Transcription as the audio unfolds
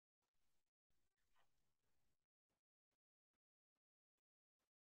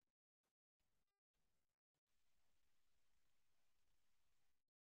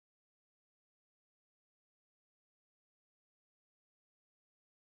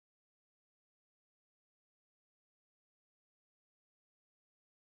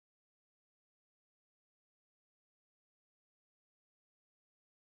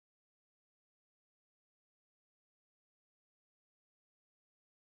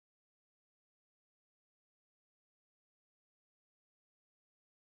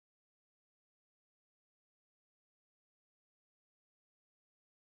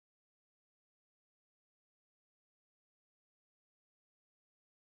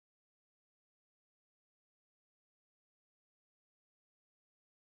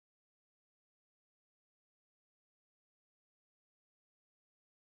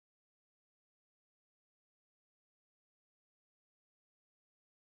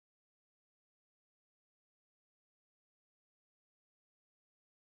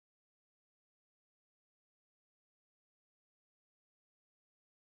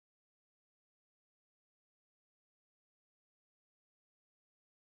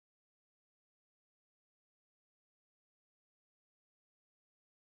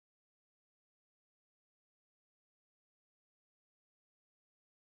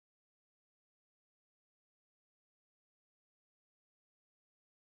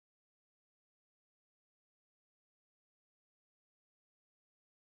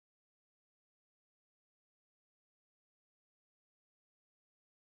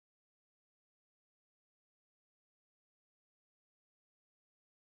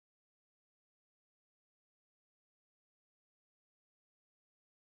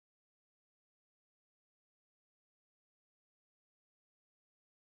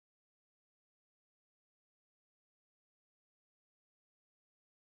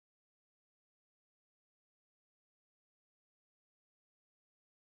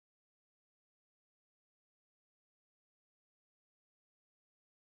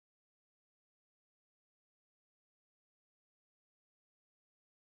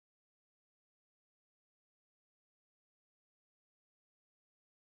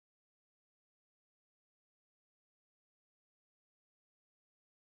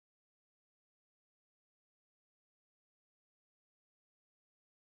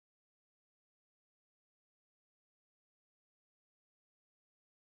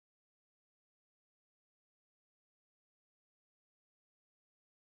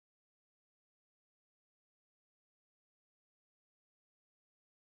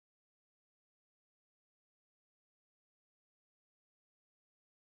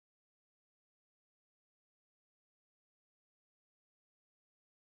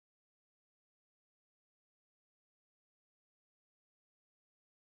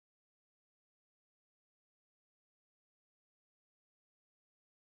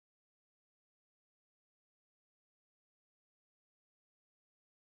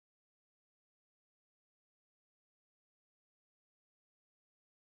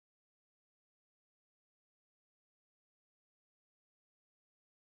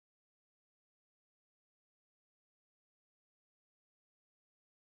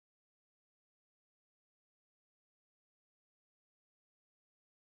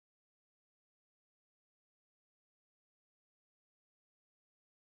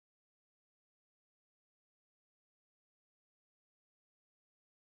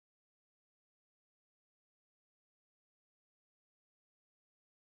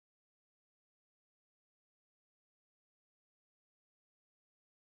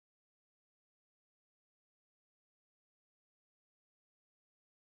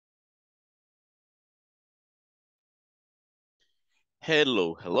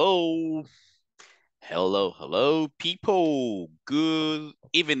Hello, hello. Hello, hello, people. Good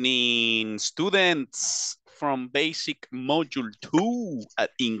evening, students from Basic Module 2 at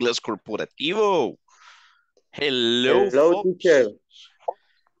Ingles Corporativo. Hello, Hello, teacher. folks.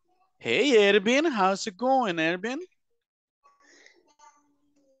 Hey, Ervin. How's it going, Ervin?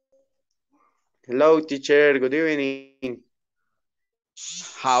 Hello, teacher. Good evening.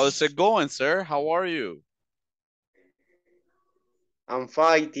 How's it going, sir? How are you? I'm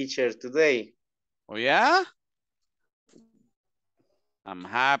fine, teacher, today. Oh, yeah? I'm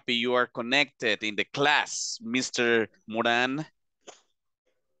happy you are connected in the class, Mr. Moran.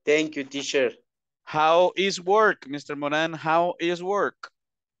 Thank you, teacher. How is work, Mr. Moran? How is work?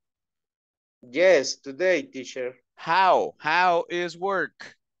 Yes, today, teacher. How? How is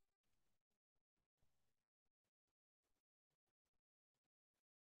work?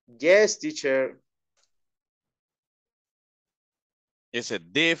 Yes, teacher. Is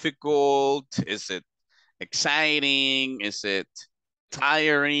it difficult? Is it exciting? Is it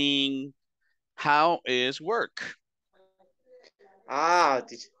tiring? How is work?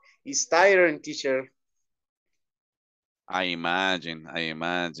 It's tiring, teacher. I imagine, I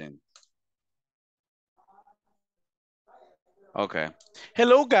imagine. Okay.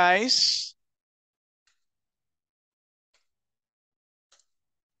 Hello, guys.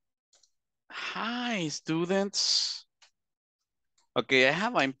 Hi, students. Okay, I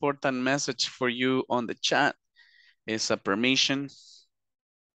have an important message for you on the chat. It's a permission.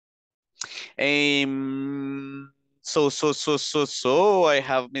 So, I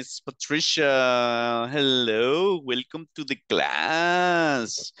have Miss Patricia. Hello, welcome to the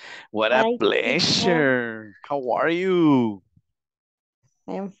class. What a Hi, teacher. pleasure. How are you?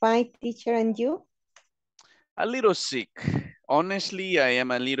 I am fine, teacher, and you? A little sick. Honestly, I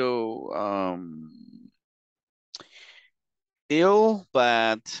am a little ill,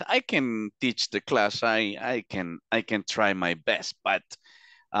 but I can teach the class. I can try my best. But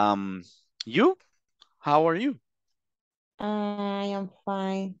um, you, how are you? I am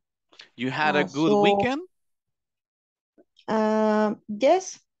fine. You had a good So, weekend? yes,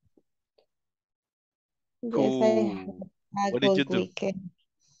 yes, I Cool. had a What did you good do? weekend.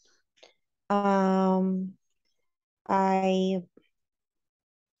 Um, I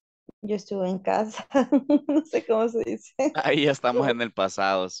yo estuve en casa, no sé cómo se dice. Ahí ya estamos en el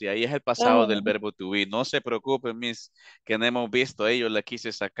pasado, sí, ahí es el pasado del Ajá. verbo to be. No se preocupen, mis, que no hemos visto, ellos la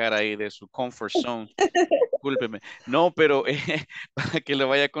quise sacar ahí de su comfort zone. Discúlpeme. No, pero para que lo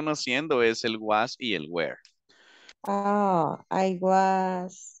vaya conociendo es el was y el where. I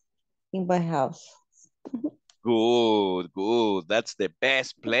was in my house. Good, good. That's the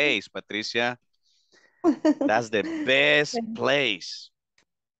best place, Patricia. That's the best place.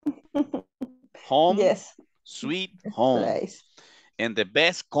 Home, Yes, sweet this home. place. And the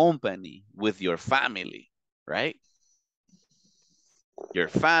best company with your family, right? Your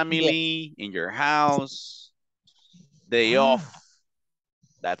Yes. family, in your house, day off.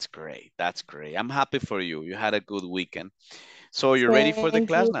 That's great. That's great. I'm happy for you. You had a good weekend. So you're ready for the Thank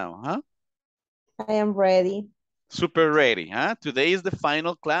class you. now, huh? I am ready. Super ready, huh? Today is the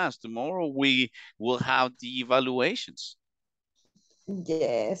final class. Tomorrow we will have the evaluations.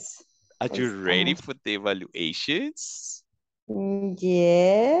 Yes. Are you ready Estamos. for the evaluations?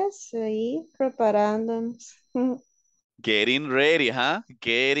 Yes, ahí preparándonos. Getting ready, huh?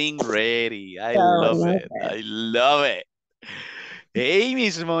 Getting ready. I love Sorry. it. I love it. Hey,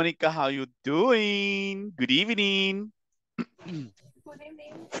 Miss Monica, how you doing? Good evening. Good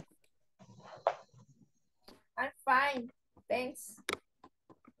evening. I'm fine. Thanks.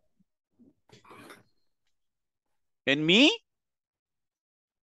 And me?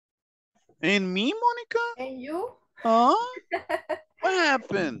 And me, Monica? And you? Huh? What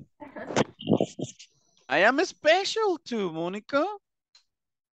happened? I am special too, Monica.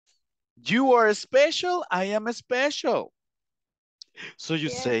 You are special. I am special. So you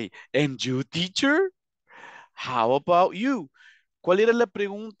Yes. say, and you, teacher? How about you? ¿Cuál era la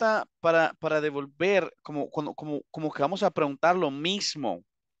pregunta para devolver? Como que vamos a preguntar lo mismo.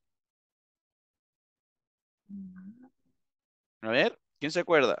 A ver, ¿quién se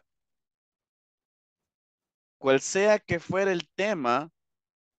acuerda? Cual sea que fuera el tema,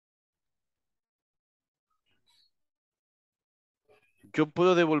 yo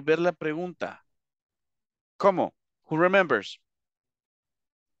puedo devolver la pregunta. ¿Cómo? Who remembers?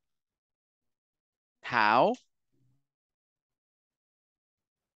 How?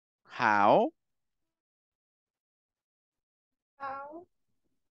 How? How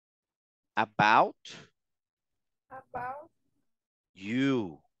About? about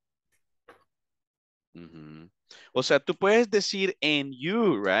You. Ujú. O sea, tú puedes decir and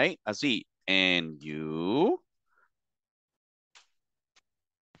you, right? Así, and you.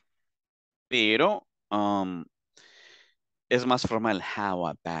 Pero es más formal, how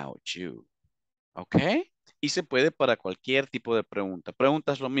about you? ¿Ok? Y se puede para cualquier tipo de pregunta.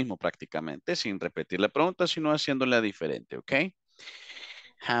 Preguntas lo mismo prácticamente, sin repetir la pregunta, sino haciéndola diferente, ¿ok?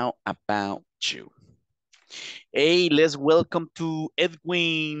 How about you? Hey, let's welcome to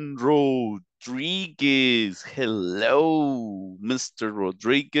Edwin Rodriguez. Hello, Mr.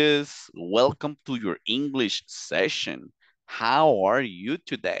 Rodriguez. Welcome to your English session. How are you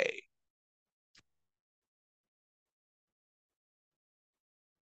today?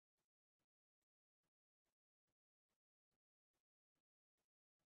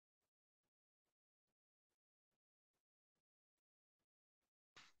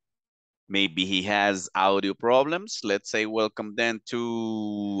 Maybe he has audio problems. Let's say welcome then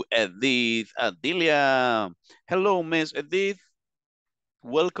to Edith Adilia. Hello, Miss Edith.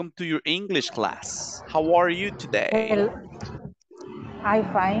 Welcome to your English class. How are you today? Well, I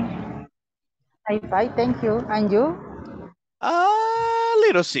fine. I fine, thank you. And you? A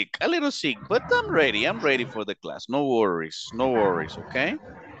little sick, but I'm ready. I'm ready for the class. No worries, no worries, okay?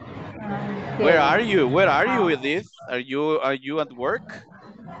 Where Okay. are you? Where are you, Edith? Are you at work?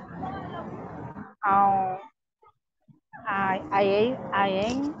 Um, I'm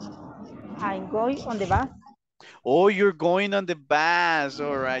going on the bus. Oh, you're going on the bus.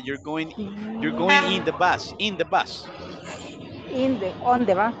 All right. You're going in the bus. In the bus. On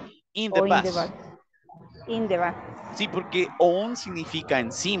the bus. In the Or in the bus. bus. In the bus. Sí, porque on significa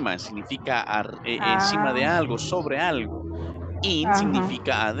encima, significa encima de Ah, algo, sobre algo. In ajá.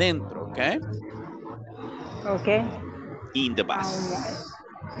 significa adentro, ¿ok? Okay. In the bus.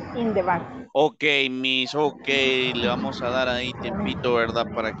 In the bus. Ok, Miss, ok, le vamos a dar ahí tiempito, ¿verdad?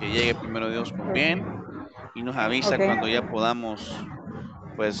 Para que llegue primero Dios con bien y nos avisa Okay. cuando ya podamos,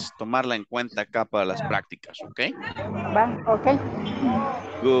 pues, tomarla en cuenta acá para las prácticas, ¿ok? Va, okay.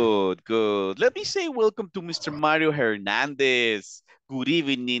 Good, good. Let me say welcome to Mr. Mario Hernandez. Good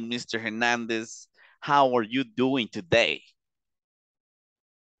evening, Mr. Hernandez. How are you doing today?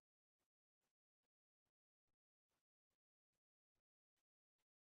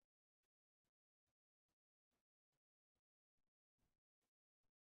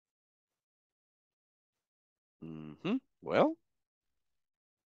 Well,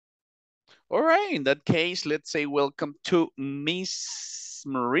 all right. In that case, let's say welcome to Miss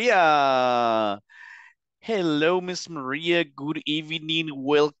Maria. Hello, Miss Maria. Good evening.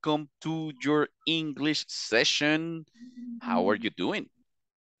 Welcome to your English session. How are you doing?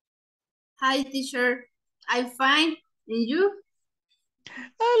 Hi, teacher. I'm fine. And you?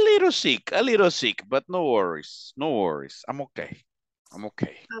 A little sick, but no worries. No worries. I'm okay. I'm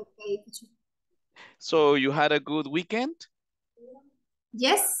okay. Okay, teacher. So you had a good weekend?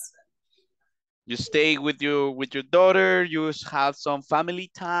 Yes. You stay with your daughter, you had some family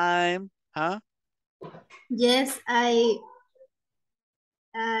time, huh? Yes, I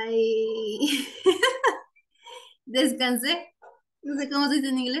descansé. No sé cómo se dice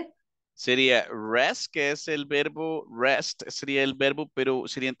en inglés. Sería rest, que es el verbo, rest sería el verbo, pero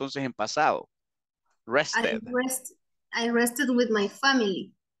sería entonces en pasado. I Rested. rest. I rested with my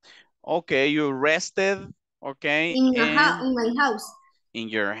family Okay, you rested, okay, and in my house. in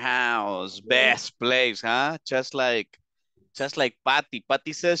your house. Best place, huh? Just like Patty.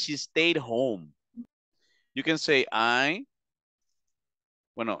 Patty says she stayed home. You can say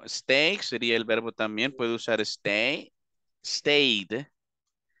bueno, stay sería el verbo también. Puede usar stay, stayed.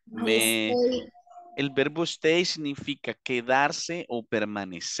 I stay. El verbo stay significa quedarse o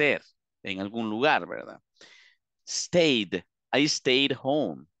permanecer en algún lugar, ¿verdad? Stayed. I stayed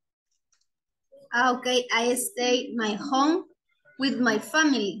home. Okay, I stayed my home with my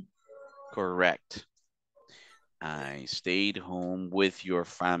family. Correct. I stayed home with your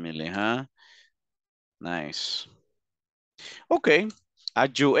family, huh? Nice. Okay.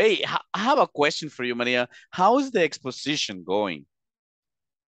 Hey, I have a question for you, Maria. How is the exposition going?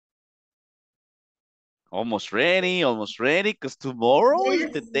 Almost ready, because tomorrow is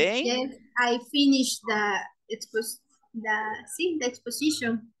Yes, the day. yes, I finished the exposition.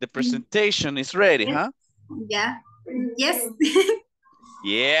 The presentation is ready, Yes, huh? yeah, yes,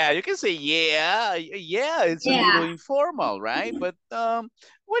 Yeah, you can say yeah. Yeah, it's a little yeah, informal, right? But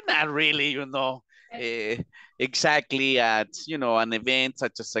we're not really, exactly at, an event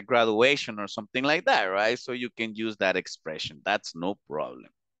such as a graduation or something like that, right? So you can use that expression. That's no problem.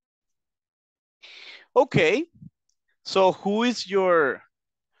 Okay. So who is your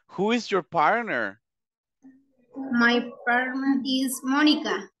partner? my partner is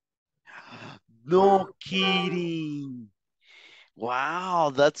Monica. No kidding.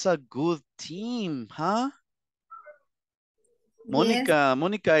 Wow, that's a good team, huh? Yes,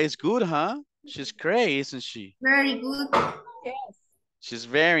 Monica is good, huh? She's great, isn't she? very good. Yes. She's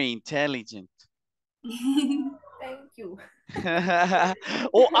very intelligent. Thank you.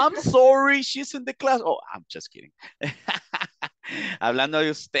 Oh, I'm sorry, she's in the class. Oh, I'm just kidding. Hablando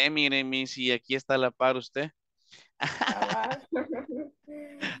de usted, miren, si aquí está la par usted. Cabal.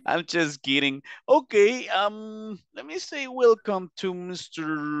 I'm just kidding. Okay, let me say welcome to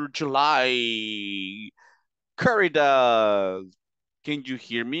Mr. July. Corrida. Can you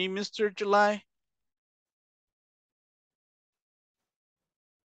hear me, Mr. July?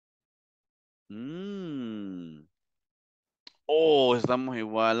 Oh, estamos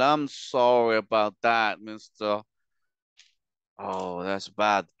igual. I'm sorry about that, Mr. Oh, that's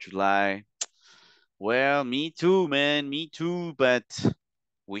bad, July. Well, me too, man. Me too, but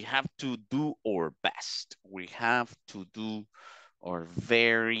we have to do our best. We have to do our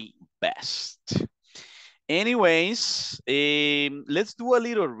very best. Anyways, let's do a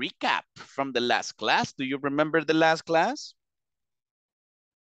little recap from the last class. Do you remember the last class?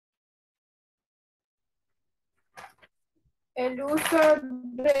 El uso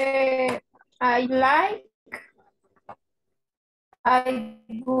de I like, I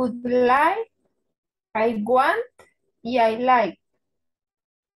would like, I want y I like.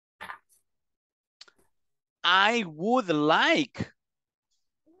 I would like,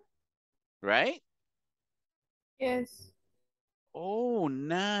 right? Yes. Oh,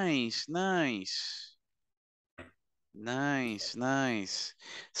 nice, nice. Nice, nice.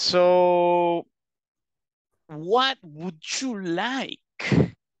 So, what would you like?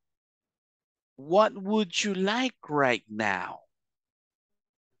 What would you like right now?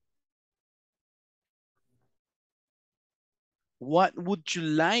 What would you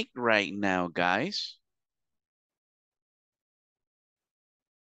like right now, guys?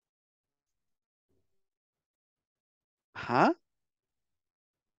 Huh?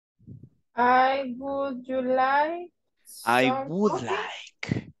 I would you like I some would coffee?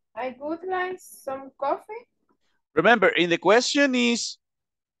 like. I would like some coffee. Remember, in the question is,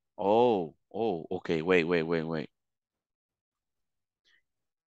 okay, wait.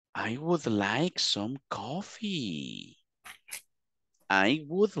 I would like some coffee. I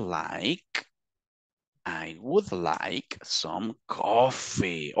would like some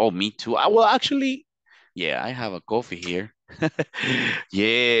coffee. Oh, me too. Well, actually, yeah, I have a coffee here.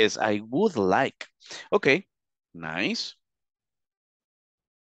 Yes, I would like. Okay, nice.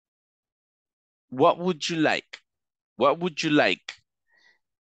 What would you like? What would you like?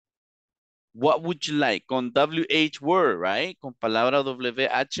 What would you like? Con WH word, right? Con palabra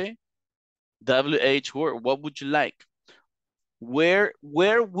WH. WH word. What would you like? Where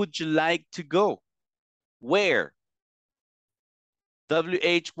would you like to go? Where?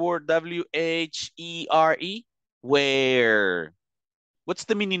 WH word, WHERE. Where? What's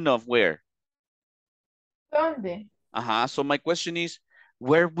the meaning of where? ¿Dónde? So my question is,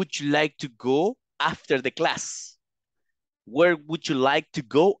 where would you like to go after the class? Where would you like to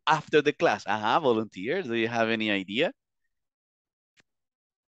go after the class? Volunteers, do you have any idea?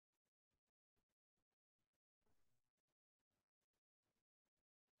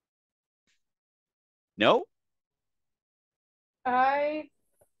 No? I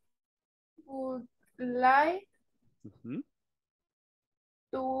would like Mhm.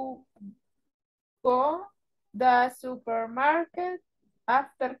 to go the supermarket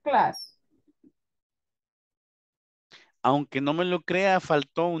after class. Aunque no me lo crea,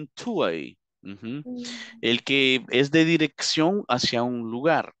 faltó un to ahí. Ujú. Mm, El que es de dirección hacia un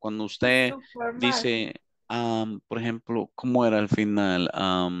lugar. Cuando usted Supermarket. dice, por ejemplo, ¿cómo era al final?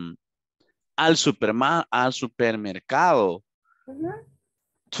 Al supermercado. Ujú.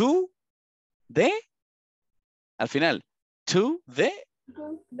 To the, al final, to the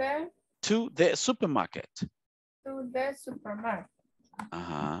To the, supermarket. to the supermarket.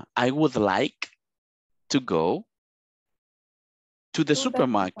 I would like to go to the To the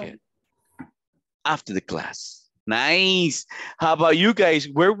supermarket after the class. Nice. How about you guys?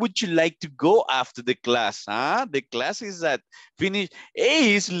 Where would you like to go after the class? The class is at finish.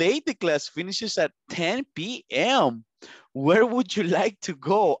 Hey, it's late. The class finishes at 10 p.m. Where would you like to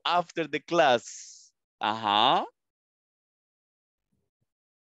go after the class? I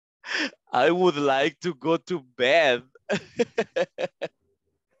would like to go to bed.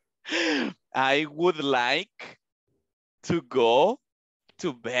 I would like to go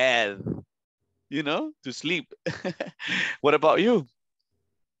to bed, you know, to sleep. What about you?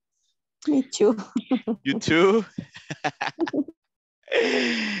 Me too. You too?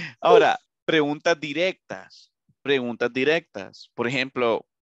 Ahora, Preguntas directas. Preguntas directas. Por ejemplo,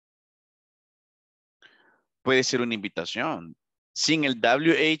 puede ser una invitación. Sin el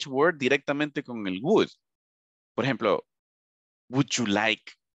WH word directamente con el would. Por ejemplo, would you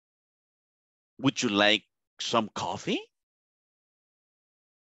like some coffee?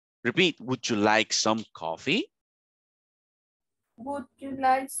 Repeat, would you like some coffee? Would you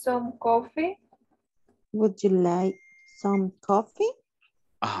like some coffee? Would you like some coffee?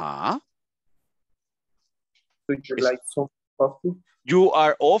 Uh-huh. Would you like some coffee? You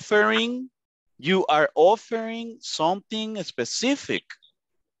are offering something specific.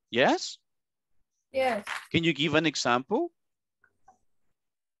 Yes? Yes. Can you give an example?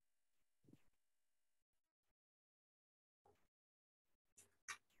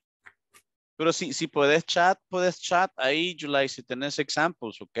 Pero si puedes chat ahí, July, si tenés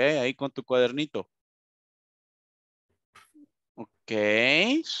examples, ¿ok? Ahí con tu cuadernito.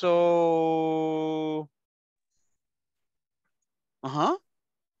 Ok, so... Uh-huh.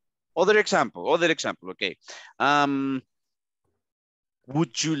 Other example, okay.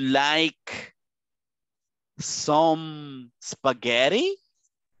 Would you like some spaghetti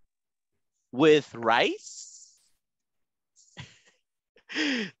with rice?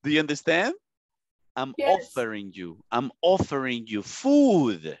 Do you understand? I'm Yes. offering you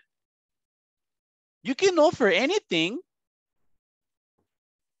food. You can offer anything.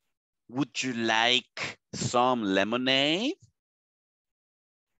 Would you like some lemonade?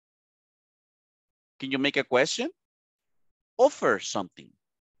 Can you make a question? Offer something.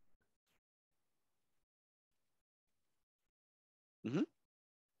 Mm-hmm.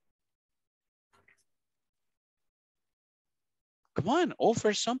 Come on,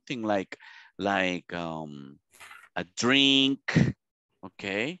 offer something like a drink,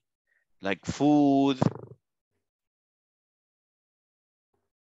 okay? Like food.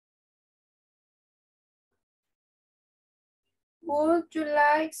 Would you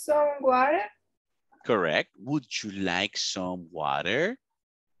like some water? Correct. Would you like some water?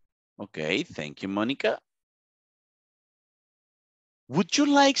 Okay, thank you, Monica. Would you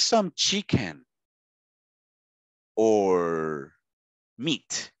like some chicken or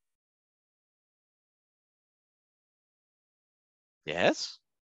meat? Yes?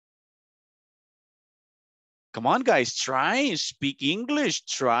 Come on, guys, try, speak English,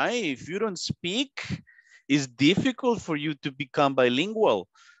 try. If you don't speak, it's difficult for you to become bilingual.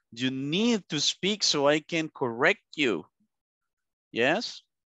 You need to speak so I can correct you. Yes?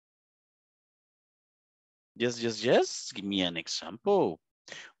 Yes. Give me an example.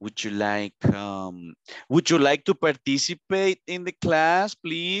 Would you like to participate in the class,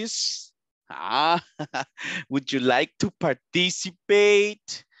 please? Ah, would you like to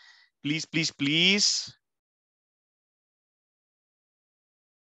participate? Please.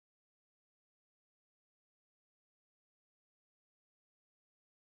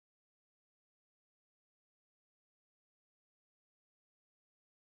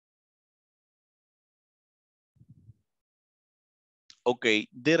 Okay,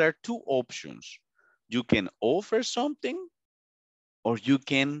 there are two options. You can offer something or you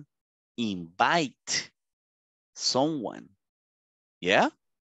can invite someone. Yeah?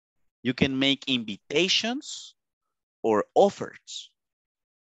 You can make invitations or offers.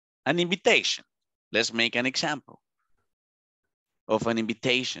 An invitation. Let's make an example of an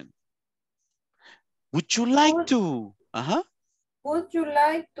invitation. Would you like to? Would you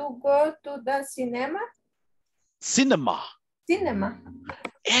like to go to the cinema? Cinema. Cinema.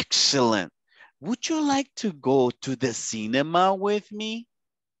 Excellent. Would you like to go to the cinema with me?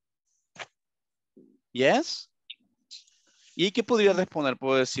 Yes. ¿Y qué podría responder?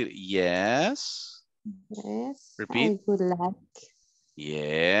 Puedo decir yes. Yes, Repeat. I would like.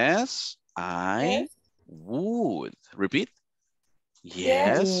 Yes, I would. Repeat.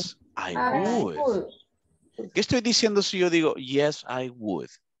 Yes, I would. ¿Qué estoy diciendo si yo digo yes, I would?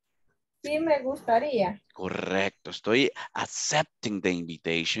 Sí, me gustaría. Correcto, estoy accepting the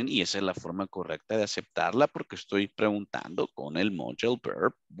invitation y esa es la forma correcta de aceptarla porque estoy preguntando con el modal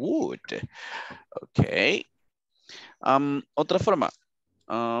verb would. Ok. Otra forma.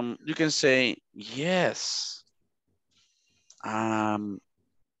 You can say yes. I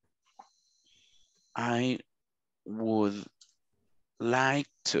would like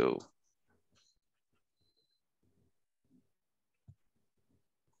to.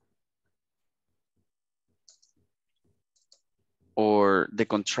 Or the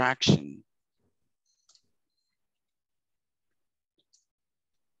contraction.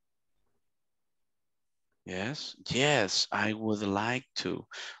 Yes, I would like to.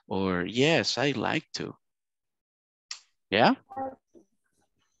 Or yes, I like to. Yeah?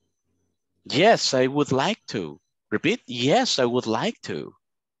 Yes, I would like to. Repeat. Yes, I would like to.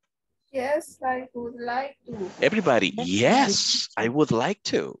 Yes, I would like to. Everybody, yes, I would like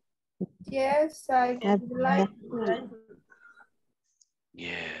to. Yes, I would like to.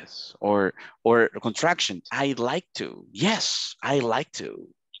 Yes. Or contraction. I'd like to. Yes, I like to.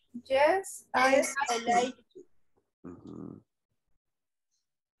 Yes, I like to. Mhm.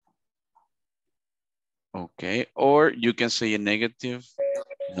 Okay. Or you can say a negative.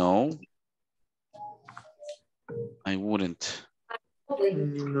 No, I wouldn't.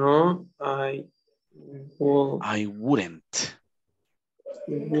 No, will, I wouldn't.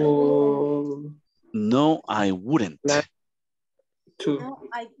 will No, I wouldn't. like to. No,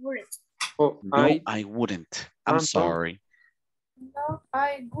 I wouldn't. Oh, No, I wouldn't. I'm sorry. No,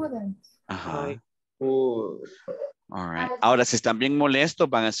 I wouldn't. Ajá. I would. All right. Ahora, si están bien molestos,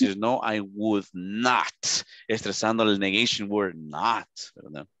 van a decir, no, I would not. Estresando el negation word not,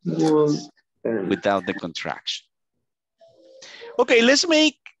 ¿verdad? Without the contraction. Okay, let's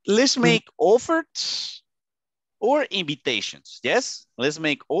make offers or invitations. Yes, let's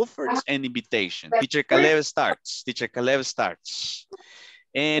make offers and invitations. Teacher Caleb starts. Teacher Caleb starts.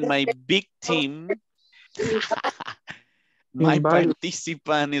 And my big team, my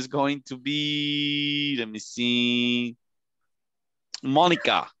participant is going to be, let me see,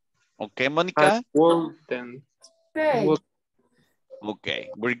 Monica. Okay, Monica? Okay. Okay,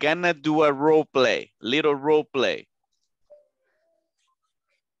 we're gonna do a role play, little role play.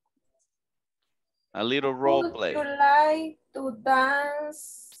 A little role play. Would you like to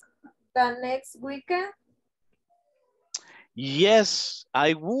dance the next weekend? Yes,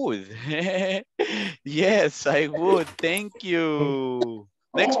 I would. Yes, I would. Thank you.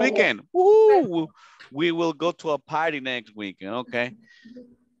 Next weekend. Woo! We will go to a party next weekend. Okay.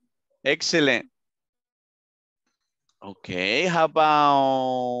 Excellent. Okay. How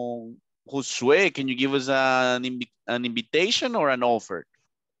about Josue? Can you give us an invitation or an offer?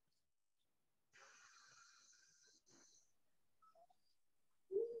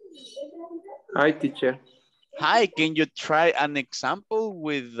 Hi, teacher. Hi, can you try an example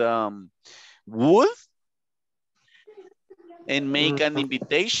with would and make an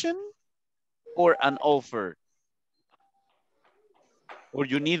invitation or an offer? Or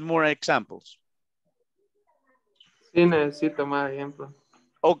you need more examples? Sí, necesito más ejemplos.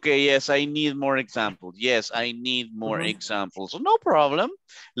 Okay, yes, I need more examples. Yes, I need more examples. No problem.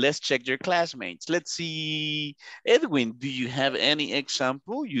 Let's check your classmates. Let's see. Edwin, do you have any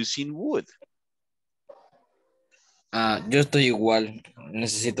example using would? Yo estoy igual,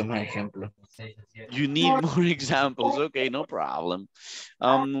 necesito más ejemplos. You need more examples. Okay, no problem.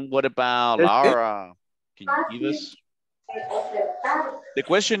 What about Laura? Can you give us? The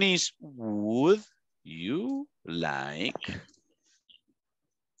question is, would you like?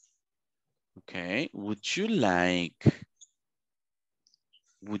 Okay, would you like?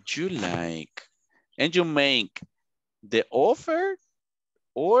 And you make the offer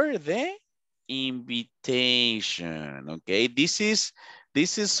or the invitation. Okay, this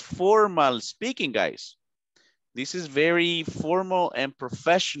is formal speaking, guys. This is very formal and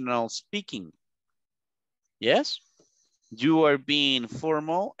professional speaking. Yes, you are being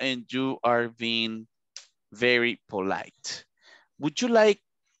formal and you are being very polite. Would you like?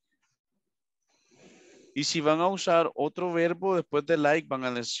 Y si van a usar otro verbo después de like, van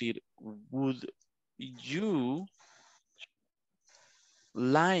a decir, would you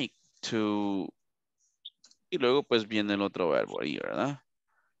like to? Y luego pues viene el otro verbo ahí, ¿verdad?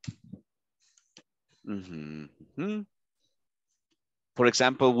 For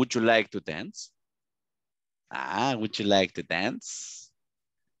example, would you like to dance? Would you like to dance?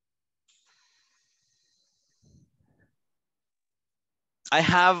 I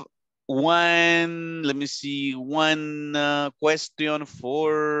have one, let me see, one question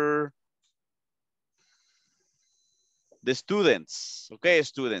for the students. Okay,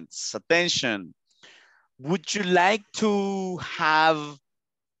 students, attention. Would you like to have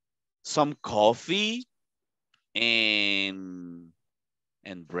some coffee and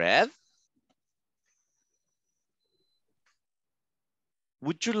bread?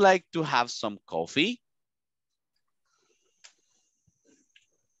 Would you like to have some coffee?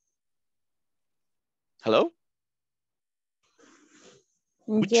 Hello?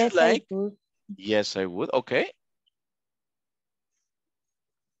 Would Yes, you like? I would. Yes, I would. Okay.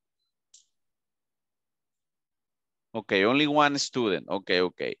 Okay, only one student. Okay,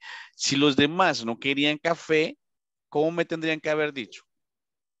 okay. Si los demás no querían café, ¿cómo me tendrían que haber dicho?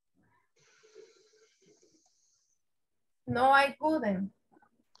 No, I couldn't.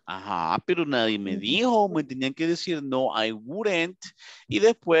 Ajá, pero nadie me dijo, me tenían que decir no, I wouldn't. Y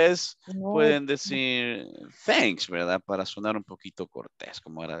después No, pueden decir thanks, ¿verdad? Para sonar un poquito cortés,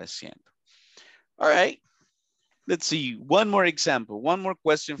 como agradeciendo. All right. Let's see. One more example. One more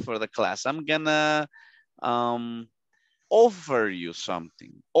question for the class. I'm gonna offer you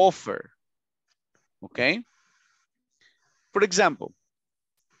something. Offer. Okay? For example,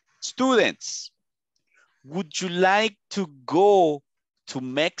 students, would you like to go to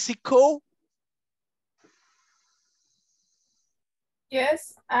Mexico?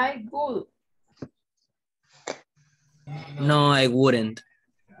 Yes, I would. No, I wouldn't.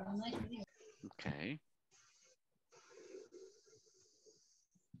 Okay.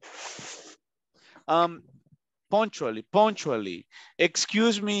 Punctually.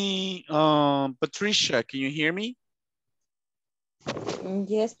 Excuse me, Patricia, can you hear me?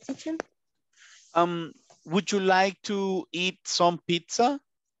 Yes, teacher. Would you like to eat some pizza?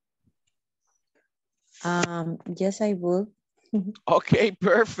 Yes, I would. Okay,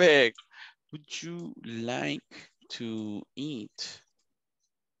 perfect. Would you like to eat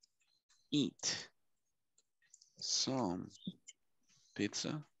some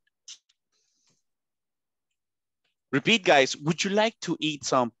pizza? Repeat, guys. Would you like to eat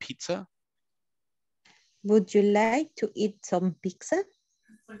some pizza? Would you like to eat some pizza?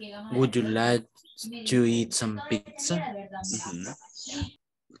 Would you like to eat some pizza? Mhm.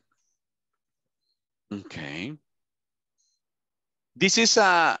 Okay. This is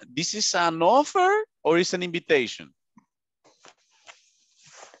an offer or is an invitation?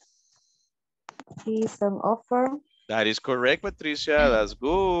 Is an offer. That is correct, Patricia. That's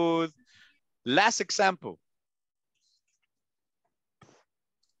good. Last example.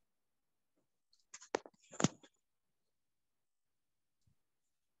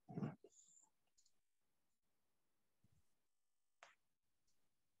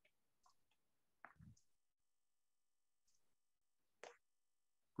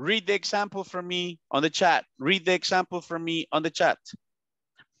 Read the example for me on the chat. Read the example for me on the chat.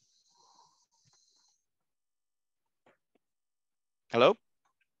 Hello?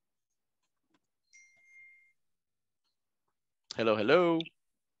 Hello, hello.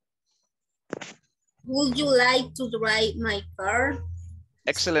 Would you like to drive my car?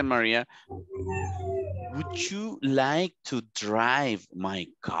 Excellent, Maria. Would you like to drive my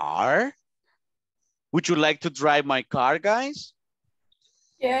car? Would you like to drive my car, guys?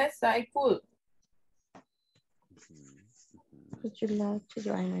 Yes, I could. Would you like to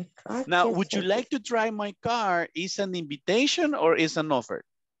drive my car? Now, Yes, would you I like to drive my car is an invitation or is an offer?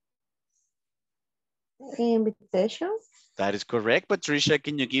 would. Invitation. That is correct. Patricia,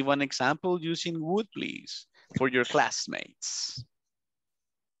 can you give one example using would, please, for your classmates?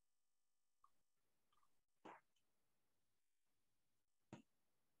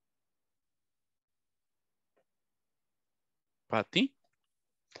 Patty,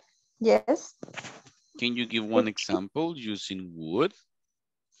 Yes. can you give one example using would?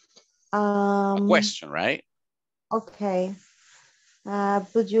 A Um. question, right? Okay.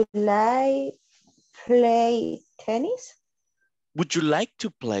 Would you like play tennis? Would you like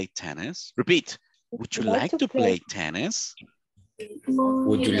to play tennis? Repeat. Would you like to play tennis?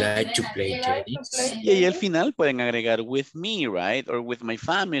 Would you like to play tennis? Y ahí al final pueden agregar with me, right? Or with my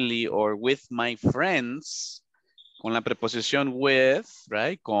family or with my friends. Con la preposición with,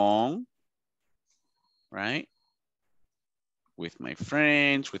 right? Con, right? With my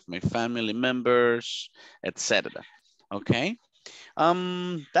friends, with my family members, etc. Okay.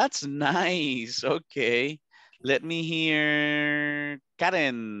 That's nice. Okay. Let me hear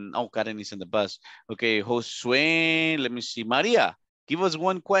Karen. Oh, Karen is in the bus. Okay, Josue. Let me see. Maria, give us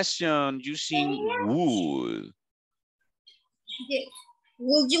one question using would. Yes.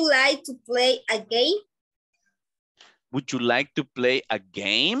 Would you like to play a game? Would you like to play a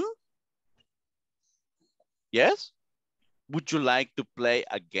game? Yes? Would you like to play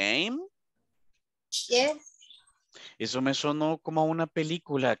a game? Yes. Eso me sonó como a una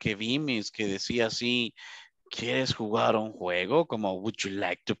película que vimos que decía así, ¿quieres jugar un juego? Como, would you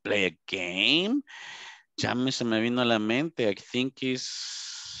like to play a game? Ya se me vino a la mente. I think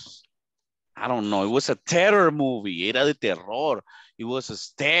it's, I don't know. It was a terror movie. Era de terror. It was a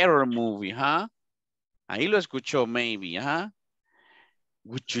terror movie, huh? Ahí lo escuchó, maybe, huh?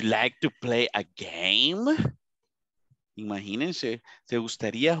 Would you like to play a game? Imagínense, ¿te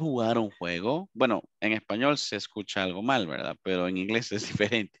gustaría jugar un juego? Bueno, en español se escucha algo mal, ¿verdad? Pero en inglés es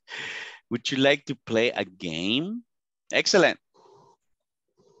diferente. Would you like to play a game? Excellent.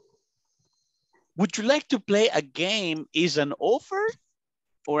 Would you like to play a game is an offer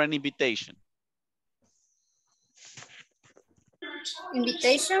or an invitation?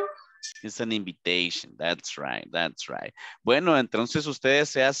 Invitation. It's an invitation. That's right. That's right. Bueno, entonces ustedes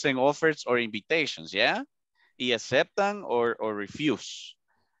se hacen offers or invitations, ¿ya? Y aceptan or refuse.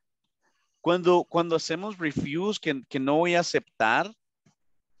 Cuando hacemos refuse, que no voy a aceptar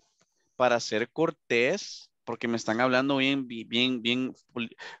para ser cortés, porque me están hablando bien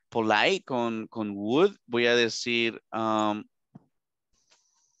polite con would, voy a decir, I'm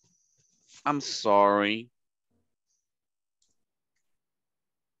sorry.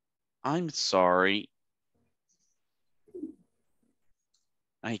 I'm sorry.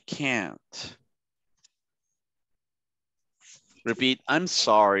 I can't. Repeat, I'm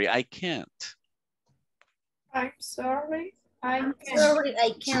sorry, I can't. I'm sorry, I can't. Sorry,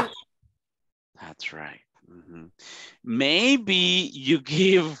 I can't. That's right. Mhm. Maybe you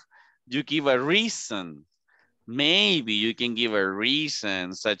give a reason. Maybe you can give a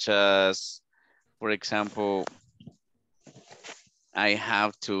reason such as, for example, I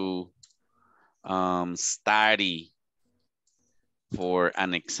have to study for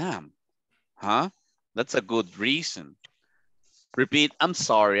an exam. Huh? That's a good reason. Repeat, I'm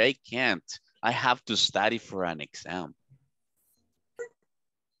sorry, I can't. I have to study for an exam.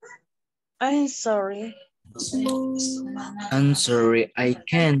 I'm sorry. I'm sorry, I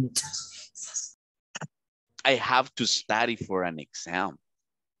can't. I have to study for an exam.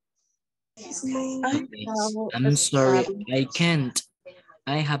 I'm sorry, I can't.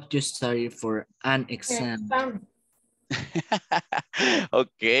 I have to study for an exam.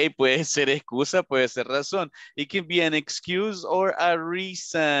 Okay, puede ser excusa, puede ser razón. It can be an excuse or a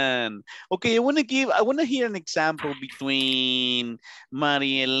reason. Okay, I want to hear an example between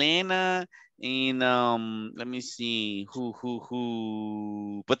Maria Elena and let me see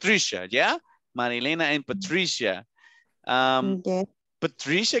who Patricia, yeah? Maria Elena and Patricia. Yes.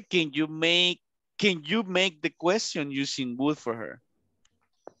 Patricia, can you make the question using would for her?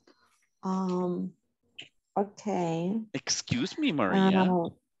 Okay. Excuse me, Maria.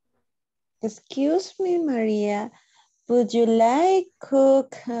 Excuse me, Maria. Would you like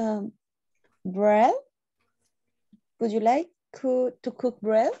cook bread? Would you like to cook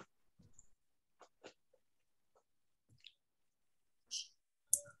bread?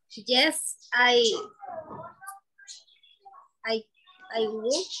 Yes, I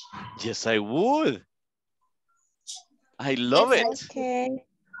would. Yes, I would. I love Yes, it. Okay.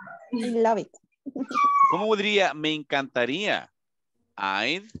 I love it. ¿Cómo diría? Me encantaría.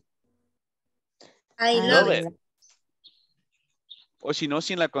 I love it. O si no,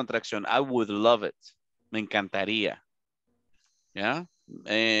 sin la contracción. I would love it. Me encantaría. ¿Ya?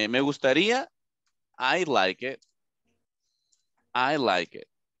 Me gustaría. I like it. I like it.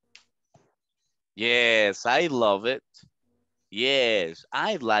 Yes, I love it. Yes,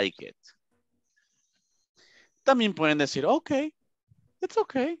 I like it. También pueden decir, okay, it's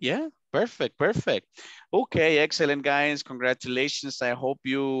okay. Yeah, perfect, perfect. Okay, excellent, guys. Congratulations. I hope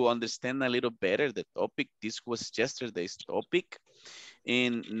you understand a little better the topic. This was yesterday's topic.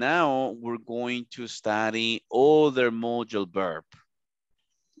 And now we're going to study other modal verb.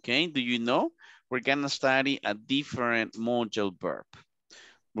 Okay, do you know? We're gonna study a different modal verb.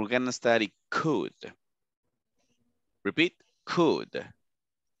 We're gonna study could. Repeat, could.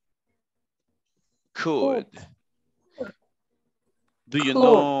 Could. Do you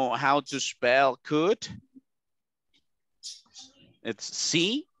know how to spell could? It's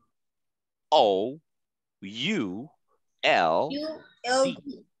C-O-U-L-D.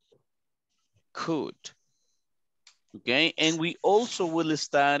 Could. Okay, and we also will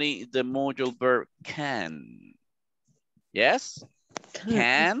study the modal verb can. Yes?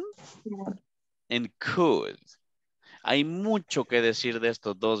 Can and could. Hay mucho que decir de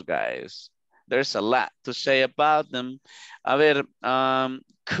estos dos guys. There's a lot to say about them. A ver,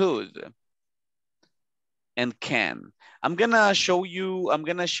 could and can. I'm gonna share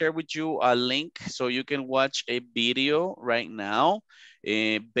with you a link so you can watch a video right now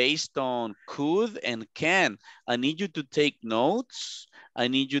based on could and can. I need you to take notes. I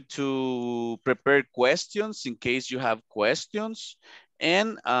need you to prepare questions in case you have questions.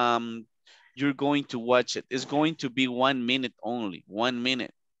 And you're going to watch it. It's going to be 1 minute only, 1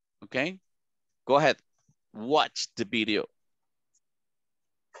 minute, okay? Go ahead, watch the video.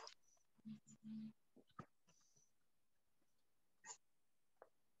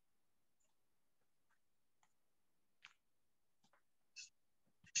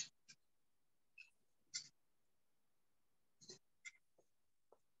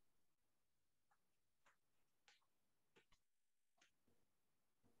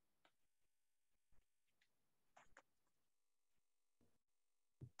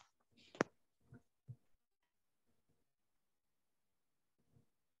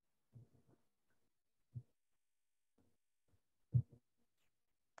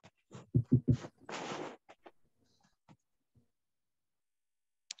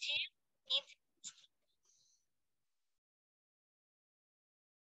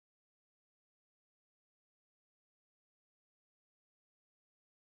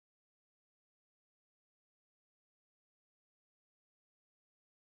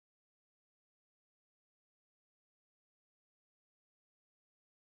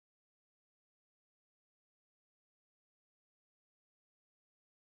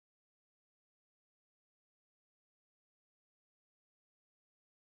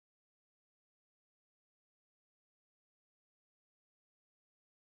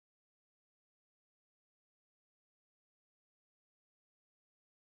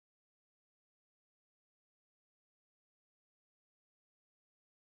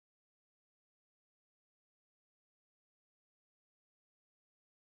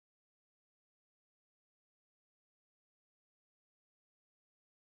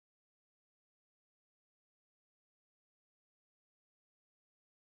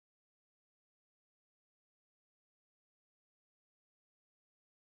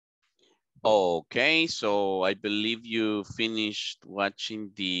 Okay, so I believe you finished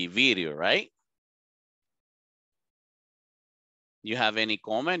watching the video, right? You have any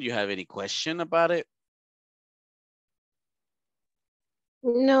comment? You have any question about it?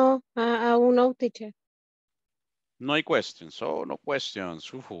 No, aún no, teacher. No hay questions. Oh, no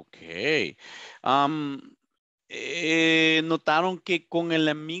questions. Okay. ¿Notaron que con el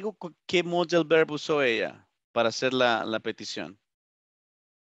amigo, qué modal verb usó ella para hacer la petición?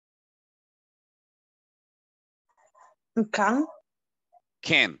 Can.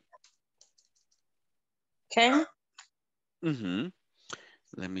 Can. Can.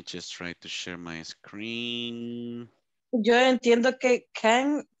 Let me just try to share my screen. Yo entiendo que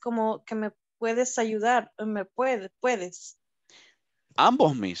can como que me puedes ayudar, puedes.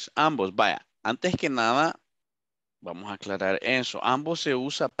 Ambos, mis, ambos. Vaya, antes que nada, vamos a aclarar eso. Ambos se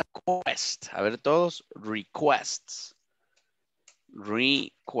usa para request. A ver todos, requests.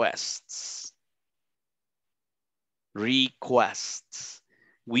 Requests. Requests.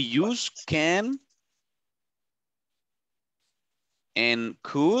 We use can and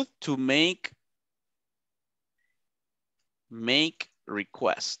could to make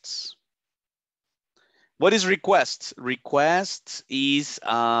requests. What is request? Request is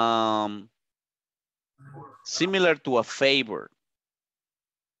similar to a favor.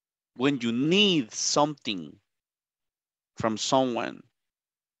 When you need something from someone.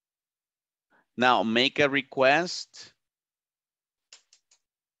 Now, make a request.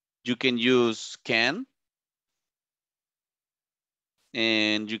 You can use can.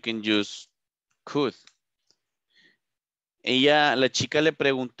 And you can use could. La chica le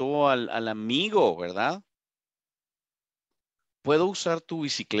preguntó al amigo, ¿verdad? ¿Puedo usar tu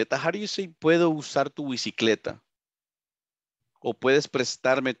bicicleta? How do you say, puedo usar tu bicicleta? ¿O puedes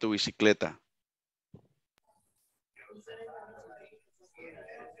prestarme tu bicicleta?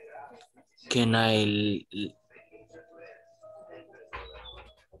 Can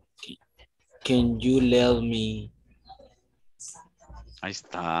you lend me? Ahí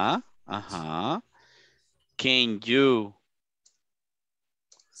está. Ajá. Can you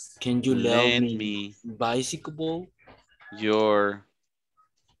lend me bicycle? Your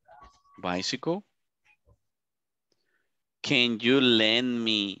bicycle? Can you lend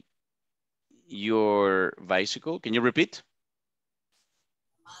me your bicycle? Can you repeat?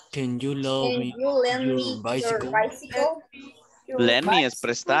 Can you lend me your bicycle? Lend me es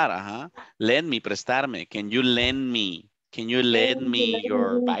prestar, ajá. Lend me, prestarme. Can you lend me? Can you lend me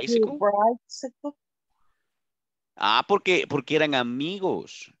your bicycle? Ah, porque eran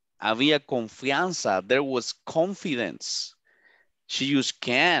amigos. Había confianza. There was confidence. She used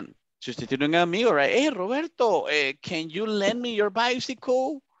can. Si usted tiene un amigo, right? Hey, Roberto, can you lend me your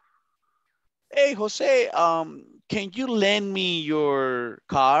bicycle? Hey, Jose, can you lend me your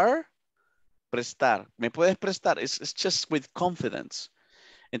car? Prestar. ¿Me puedes prestar? It's just with confidence.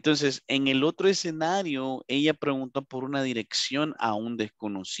 Entonces, en el otro escenario, ella preguntó por una dirección a un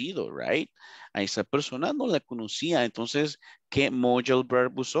desconocido, right? A esa persona no la conocía. Entonces, ¿qué modal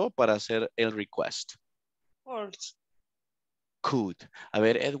verb usó para hacer el request? Could. A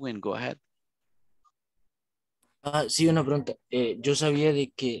ver, Edwin, go ahead. Sí, una pregunta. Yo sabía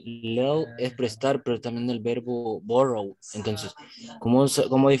de que lend es prestar, pero también el verbo borrow. Entonces,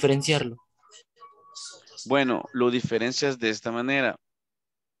 ¿cómo diferenciarlo? Bueno, lo diferencias de esta manera.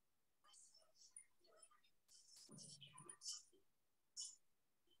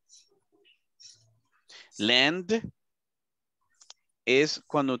 Lend es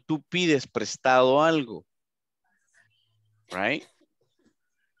cuando tú pides prestado algo. Right?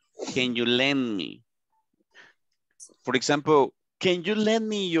 Can you lend me? For example, can you lend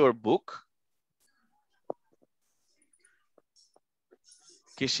me your book?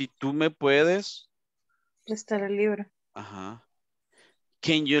 Que si tú me puedes. Prestar el libro. Ajá.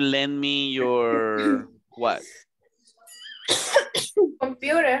 Can you lend me your what?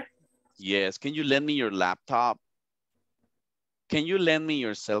 Computer. Yes. Can you lend me your laptop? Can you lend me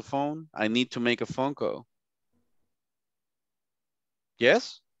your cell phone? I need to make a phone call.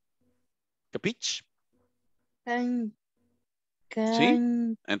 Yes? Capiche? Can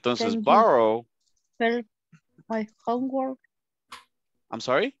Entonces, can you borrow. help my homework? I'm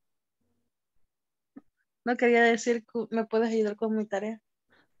sorry? No quería decir, ¿me puedes ayudar con mi tarea?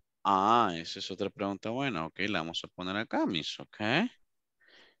 Ah, esa es otra pregunta buena. Ok, la vamos a poner acá, miss. Ok. Can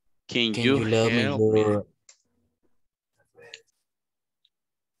Can you you lend me help me? your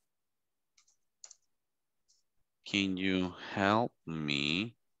Can you help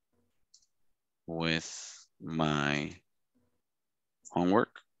me with my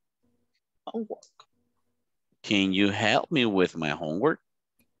homework? Homework. Can you help me with my homework?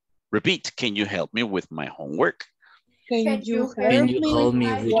 Repeat, can you help me with my homework? Can you Can help you me help me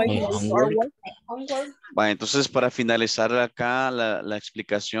with with my my homework? homework? Va, entonces para finalizar acá la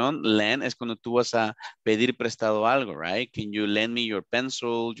explicación, lend es cuando tú vas a pedir prestado algo, right? Can you lend me your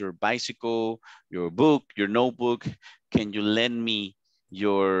pencil, your bicycle, your book, your notebook? Can you lend me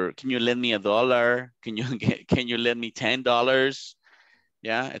can you lend me $1? Can you lend me $10?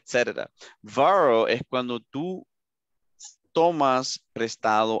 Ya, etcétera. Borrow es cuando tú tomas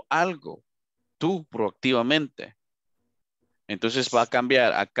prestado algo, tú proactivamente. Entonces va a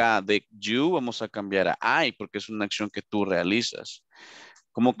cambiar acá de you, vamos a cambiar a I, porque es una acción que tú realizas.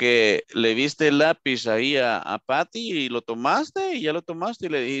 Como que le viste el lápiz ahí a Patty y lo tomaste y ya lo tomaste y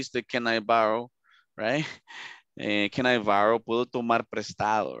le dijiste, can I borrow, right? Can I borrow, puedo tomar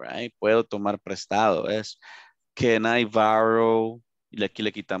prestado, right? Puedo tomar prestado, es can I borrow, y aquí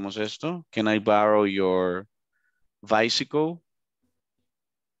le quitamos esto, can I borrow your bicycle?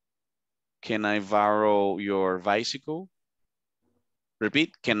 Can I borrow your bicycle?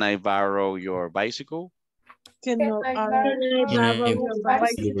 Repeat, can I borrow your bicycle? Can I Can I borrow your your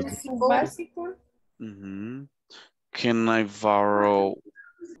bicycle? Básico. Mm-hmm. Can I borrow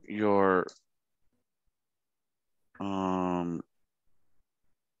your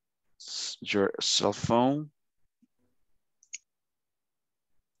your cell phone?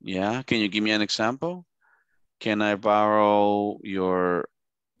 Yeah, can you give me an example? Can I borrow your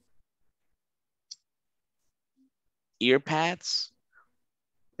earpads?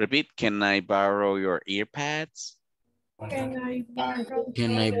 Repeat, can I borrow your earpads? Can I borrow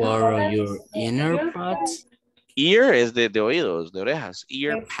Can I borrow your inner pods? Ear es de oídos, de orejas.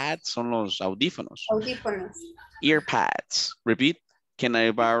 Earpads son los audífonos. Audífonos. Earpads. Repeat, can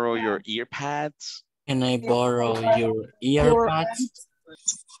I borrow your earpads? Can I borrow your earpods?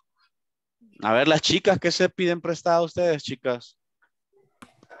 A ver, las chicas, ¿qué se piden prestado a ustedes, chicas?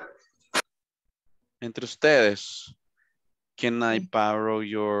 Entre ustedes. Can I borrow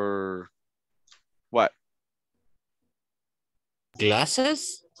your what?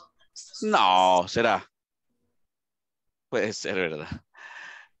 Glasses? No, será. Puede ser, ¿verdad?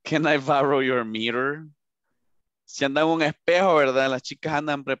 Can I borrow your mirror? Si andan un espejo, ¿verdad? Las chicas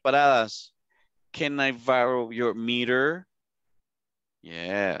andan preparadas. Can I borrow your mirror?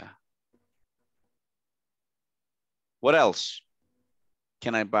 Yeah. What else?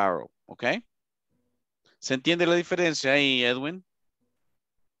 Can I borrow? Okay. ¿Se entiende la diferencia ahí, Edwin?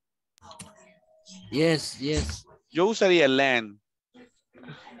 Yes, yes. Yo usaría lend.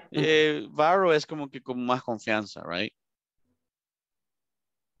 Borrow es como que con más confianza, right?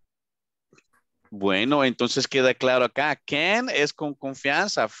 Bueno, entonces queda claro acá. Can es con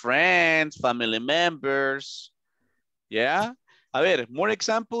confianza. Friends, family members. Yeah. A ver, more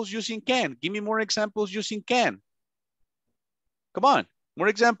examples using can. Give me more examples using can. Come on, more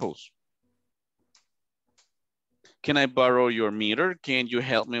examples. Can I borrow your meter? Can you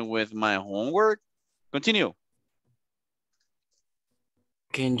help me with my homework? Continue.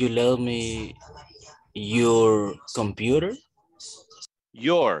 Can you lend me your computer?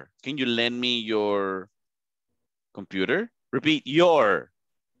 Can you lend me your computer? Repeat, your.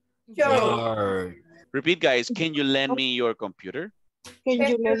 Your. Repeat, guys. Can you lend me your computer? Can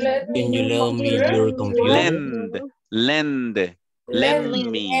you let Can you lend me your computer? Lend me. Lend me.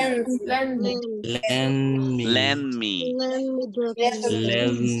 Lend me. Lend me.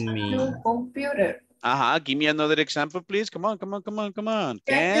 your computer? Give me another example, please. Come on. Can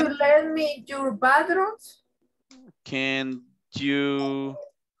you lend me your bathrooms? Can you...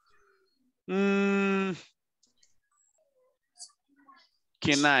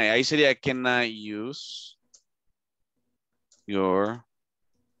 Can I? Ahí sería, can I use your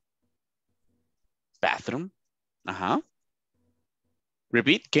bathroom? Ajá.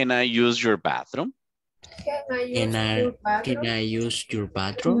 Repeat, can I use your bathroom? Can I use Can I, your can bathroom? I use your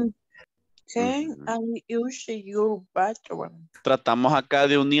bathroom? Can I use your bathroom? Tratamos acá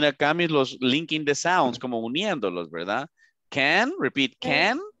de unir acá los linking the sounds, como uniéndolos, ¿verdad? Can, repeat,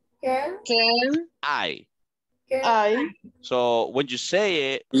 can Can I. I So when you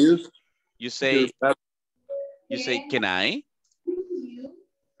say it, Use you your say, bathroom. can I?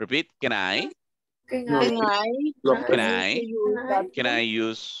 Repeat, can I? Can No, I can I Lo Can opuesto. I? your Can I bathroom?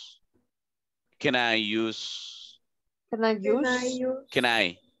 use? Can I use? Can I can I use use Can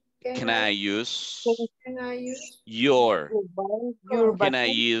I? can Can I use can I use your? your Can I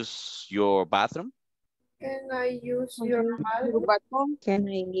bathroom? use your bathroom? can I use your Your bathroom? bathroom? Can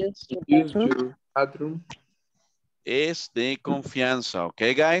I use your Use bathroom? your bathroom. Es de confianza.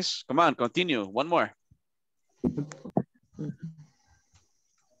 Okay, guys? Come on, continue. One more.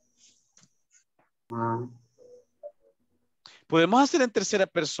 Podemos hacer en tercera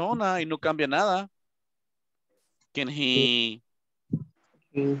persona y no cambia nada. Can he?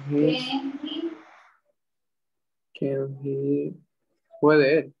 Can he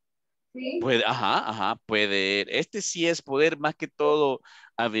puede él. Puede, ajá, puede. Este sí es poder más que todo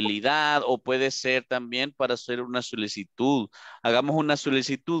habilidad o puede ser también para hacer una solicitud. Hagamos una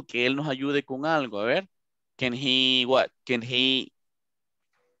solicitud que él nos ayude con algo. A ver. Can he, what? Can he?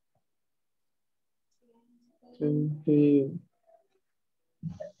 Can he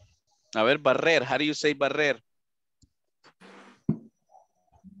A ver, barrer. How do you say barrer?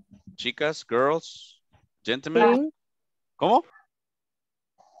 Chicas, girls, gentlemen. Clean, ¿Cómo?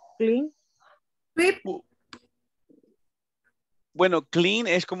 clean. Bueno, clean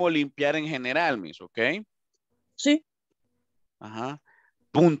es como limpiar en general, mis, ¿ok? Sí. Ajá.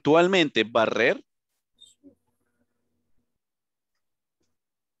 Puntualmente, barrer.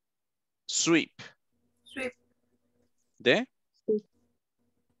 Sweep. Sweep. De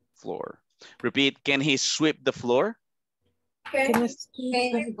floor. Repeat, can he sweep the floor? Can Can I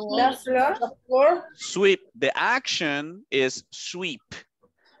sweep the floor? Sweep. The action is sweep.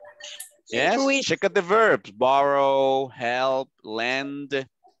 Yes, Sweep. check out the verbs. Borrow, help, lend,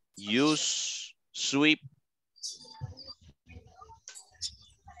 use, sweep.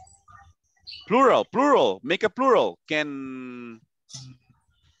 Plural, plural. Make a plural. Can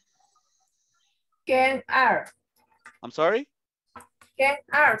are. I'm sorry? Can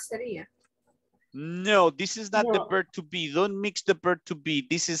are sería. No, this is not the No. verb to be. Don't mix the verb to be.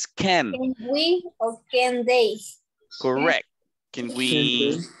 This is can. Can we or can they? Correct. Can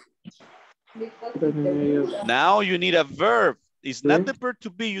we? Can ellos. Now you need a verb. It's not Sí. the verb to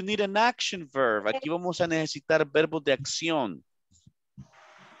be. You need an action verb. Aquí vamos a necesitar verbos de acción.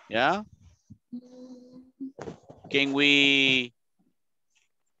 ¿Ya? Can we?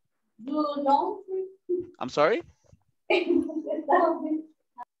 No. I'm sorry?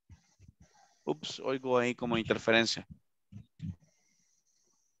 Ups, oigo ahí como interferencia.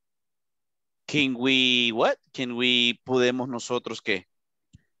 Can we, what? Can we, podemos nosotros qué?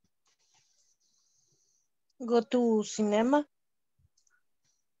 Go to cinema.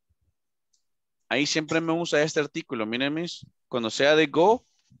 Ahí siempre me usa este artículo, miren mis. Cuando sea de go,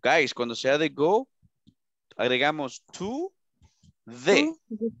 guys, cuando sea de go, agregamos to, de.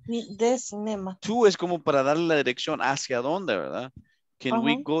 De cinema. To es como para darle la dirección hacia dónde, ¿verdad? Can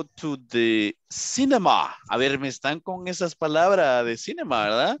we Ajá. go to the cinema? A ver, me están con esas palabras de cinema,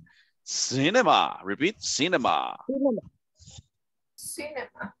 ¿verdad? Cinema. Repeat, cinema.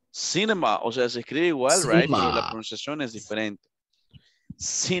 Cinema. Cinema. O sea, se escribe igual, right? Pero la Cinema. pronunciación es diferente.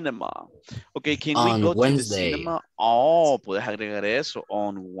 Cinema. Ok, can we On go to the Wednesday. cinema? Oh, puedes agregar eso.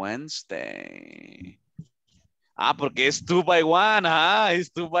 On Wednesday. Ah, porque es 2 by 1, ¿ah?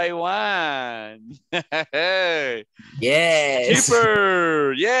 Es 2 by 1. Yes.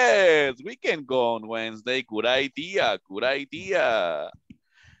 Cheaper. Yes, we can go on Wednesday. Good idea. Good idea.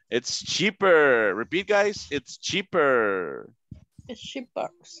 It's cheaper. Repeat, guys. It's cheaper. It's cheaper.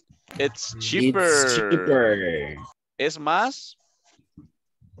 It's cheaper. It's cheaper. Es más.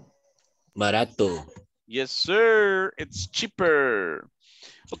 Barato. Yes, sir. It's cheaper.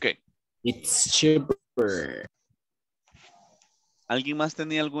 Okay. It's cheaper. ¿Alguien más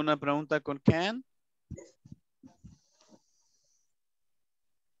tenía alguna pregunta con can?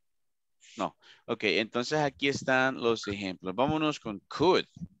 No. Ok, entonces aquí están los ejemplos. Vámonos con could.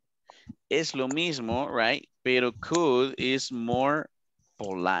 Es lo mismo, right? Pero could is more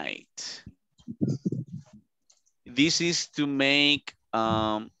polite. This is to make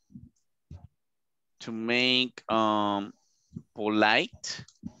polite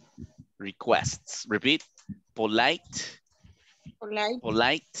requests. Repeat. Polite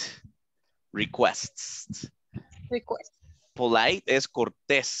requests. Request. Polite es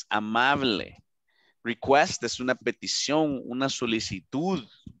cortés, amable. Request es una petición, una solicitud.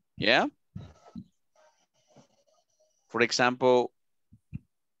 Yeah. For example,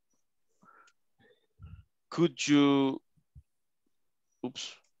 could you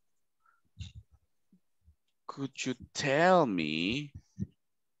tell me,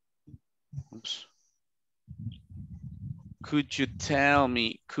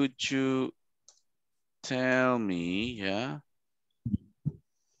 could you tell me, yeah.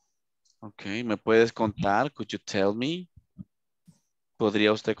 Ok, ¿me puedes contar? Could you tell me?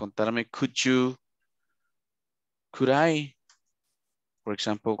 ¿Podría usted contarme? Could I, for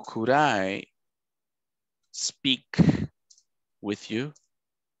example, could I speak with you?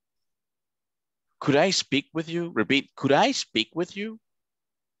 Could I speak with you? Repeat, could I speak with you?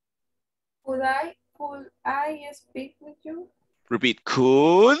 Could I speak with you? Repeat,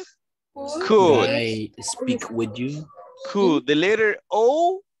 could I speak with you? Could. The letter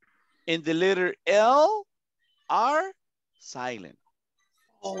O and the letter L are silent.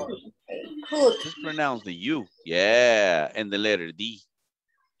 Could Just pronounce the U. Yeah, and the letter D.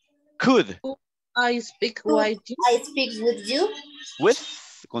 Could. I speak with you. I speak with you? With,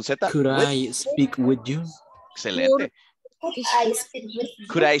 con Z. Could with. I speak with you? Excelente. Could I speak with you?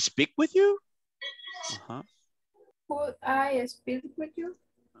 Could I speak with you? Uh-huh. Could I speak with you?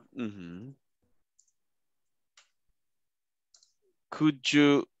 Mm-hmm. Could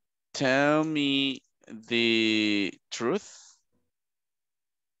you tell me the truth?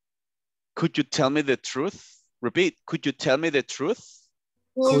 Could you tell me the truth? Repeat, could you tell me the truth?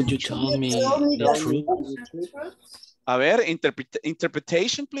 Could you tell me the truth? A ver,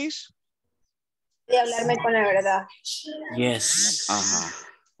 interpretation, please. De hablarme con la verdad. Yes. Uh-huh.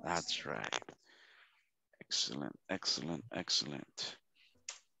 That's right. Excellent, excellent, excellent.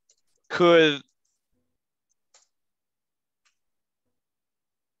 Could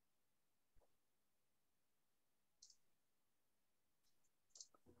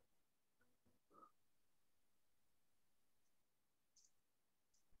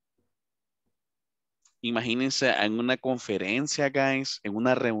imagínense en una conferencia, guys, en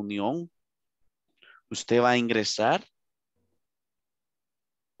una reunión, usted va a ingresar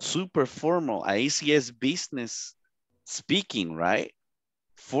super formal. Ahí sí es business speaking, right?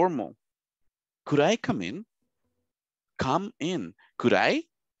 Formal. Could I come in? Come in. Could I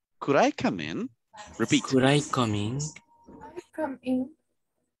come in? Repeat. Could I come in? Come in.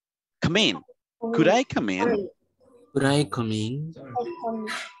 Come in. Could I come in? Could I come in?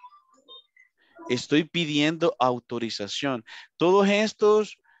 Estoy pidiendo autorización. Todos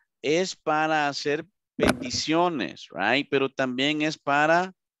estos es para hacer peticiones, right? Pero también es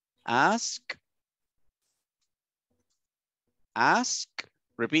para ask.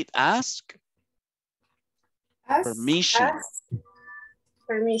 Repeat, ask. Permission.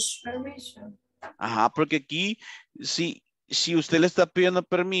 Permission. Ajá, porque aquí, si usted le está pidiendo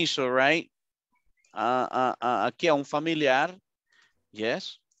permiso, right? Aquí a un familiar,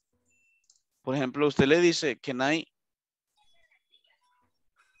 yes. Por ejemplo, usted le dice, can I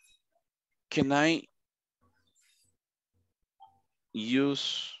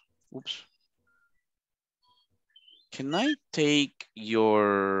use, can I take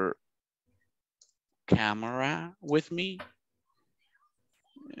your camera with me?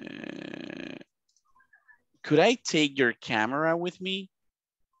 Could I take your camera with me?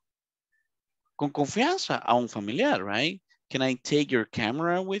 Con confianza a un familiar, right? Can I take your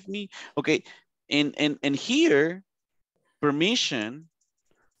camera with me? Okay, and here, permission,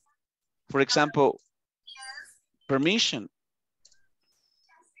 for example, permission.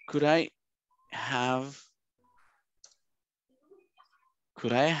 Could I have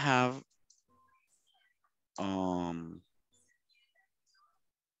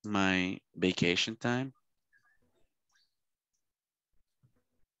my vacation time?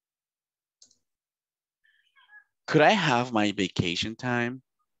 Could I have my vacation time?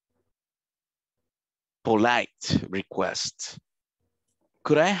 Polite request.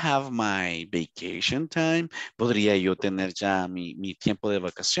 Could I have my vacation time? Podría yo tener ya mi tiempo de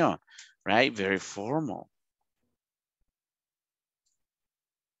vacación, right? Very formal.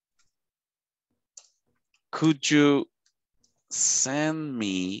 Could you send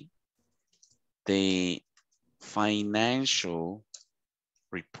me the financial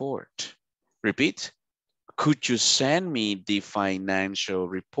report? Repeat. Could you send me the financial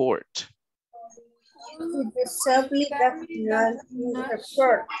report? Could you send me the financial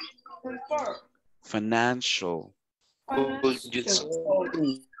report? Financial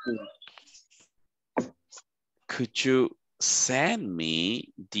Could you send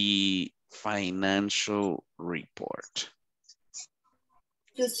me the financial report?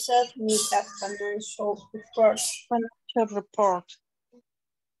 You sent me that financial report. Financial report.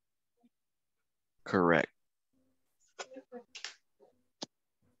 Correct.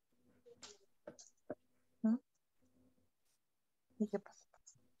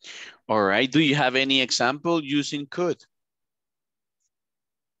 All right. Do you have any example using could?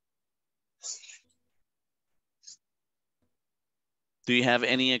 Do you have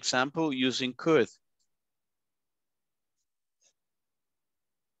any example using could?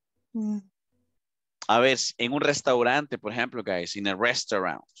 A ver, en un restaurante, por ejemplo, guys, in a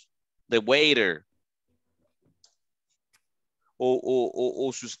restaurant, the waiter.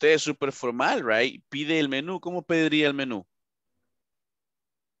 O si usted es súper formal, right? Pide el menú. ¿Cómo pediría el menú?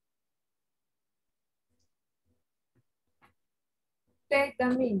 Take the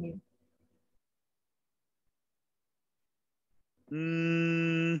menu.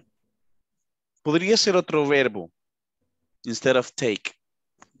 Podría ser otro verbo. Instead of take.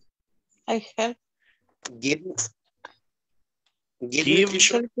 I have. Give.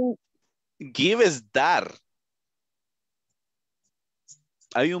 Give es dar.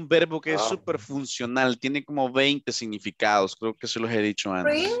 Hay un verbo que es súper funcional. Tiene como 20 significados. Creo que se los he dicho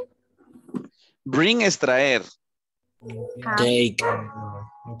antes. Bring. Bring es traer. Take.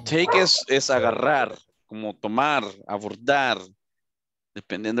 Take es agarrar, como tomar, abordar,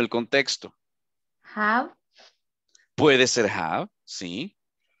 dependiendo del contexto. Have. Puede ser have, sí.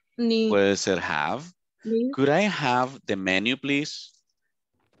 Need. Puede ser have. Need. Could I have the menu, please?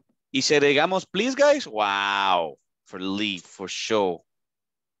 Y si agregamos please, guys, wow. For leave, for show.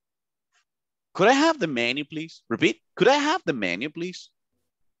 Could I have the menu, please? Repeat. Could I have the menu, please?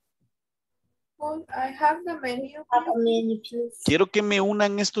 Could I have the menu? Please? Quiero que me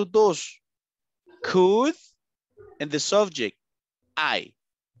unan estos dos. Could and the subject. I.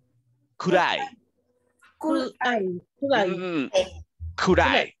 Could I? Could I? Could I? Could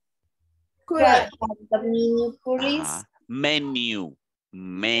I? Could I? The menu, please. Menu. Could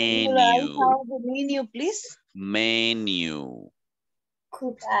I Menu. have the menu, please? Menu.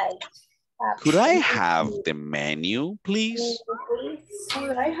 Could I? Could I have the menu, please?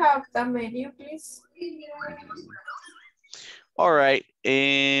 Could I have the menu, please? All right.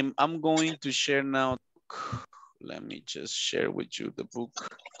 I'm going to share now. Let me just share with you the book.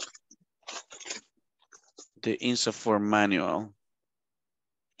 The INSAFORP manual.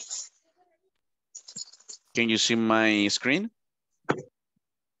 Can you see my screen?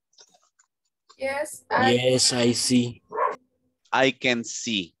 Yes, Yes, I see. I can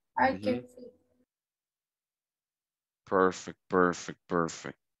see. I can see. Perfect, perfect,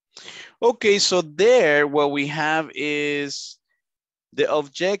 perfect. Okay, so there what we have is the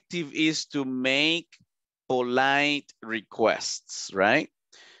objective is to make polite requests, right?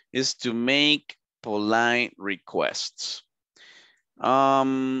 Is to make polite requests.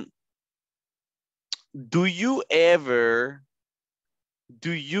 Do you ever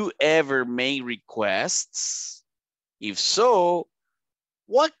make requests? If so,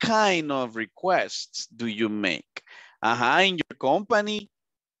 what kind of requests do you make? In your company,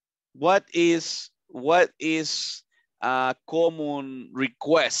 what is a common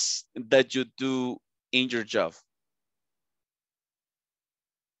request that you do in your job?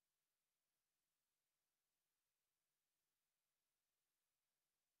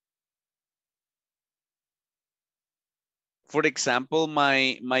 For example,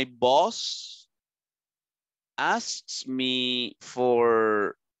 my boss asks me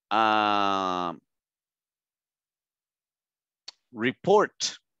for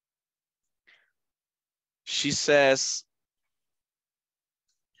report. She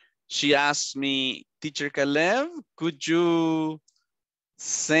asks me, Teacher Caleb, could you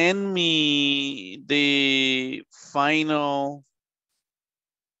send me the final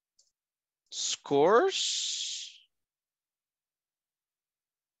scores?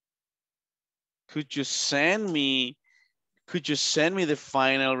 Could you send me the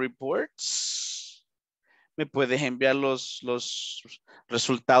final reports? Me puedes enviar los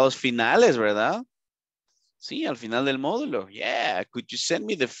resultados finales, ¿verdad? Sí, al final del módulo. Yeah, could you send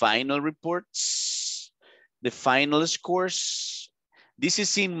me the final reports? The final scores? This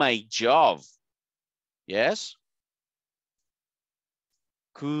is in my job. Yes?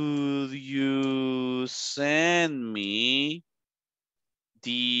 Could you send me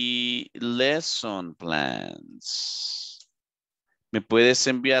the lesson plans? ¿Me puedes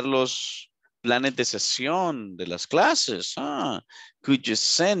enviar los planes de sesión de las clases? Could you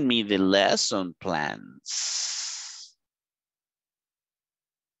send me the lesson plans?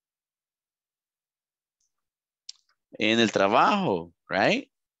 En el trabajo, right?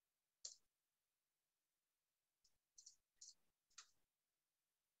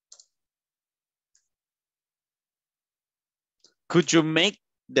 Could you make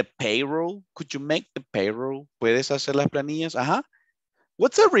the payroll? Could you make the payroll? ¿Puedes hacer las planillas? Ajá.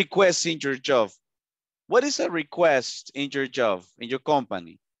 What's a request in your job? What is a request in your job, in your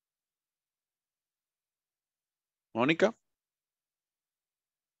company? Monica?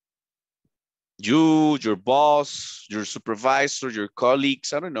 You, your boss, your supervisor, your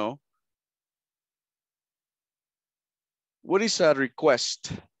colleagues, I don't know. What is a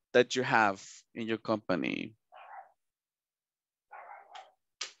request that you have in your company?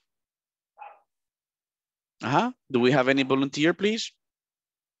 Do we have any volunteer, please?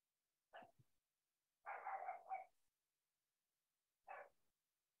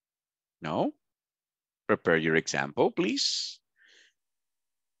 No? Prepare your example, please.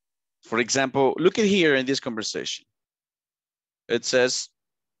 For example, look at here in this conversation. It says,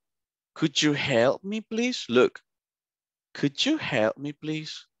 could you help me, please? Look, could you help me,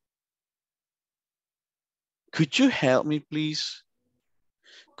 please? Could you help me, please?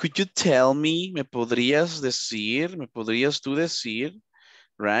 Could you tell me? ¿Me podrías decir? ¿Me podrías tú decir?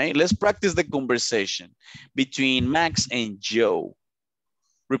 Right? Let's practice the conversation between Max and Joe.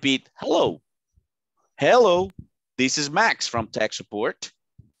 Repeat, hello. Hello, this is Max from tech support.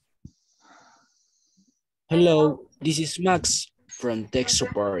 Hello, this is Max from tech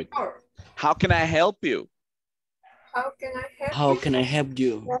support. How can I help you? How can I help How you? can I help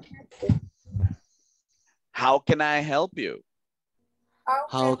you? How can I help you?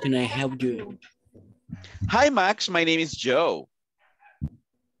 How can I help you? Hi, Max. My name is Joe.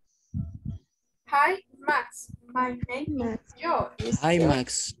 Hi, Max. My name is Joe. Hi,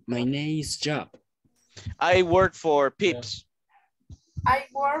 Max. My name is Job. I work for Pips. I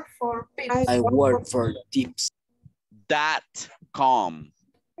work for Pips. I work for Tips. .com.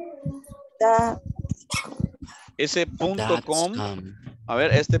 Ese That's .com. A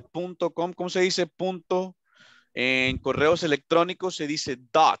ver, este .com, ¿cómo se dice punto? En correos electrónicos se dice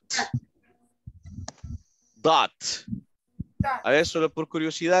dot. A ver, solo por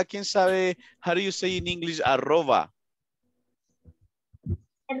curiosidad, ¿quién sabe how do you say in English arroba?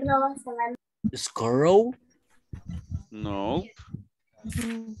 Squirrel? No.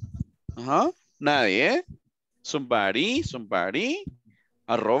 Ajá. Nadie, ¿eh? Somebody.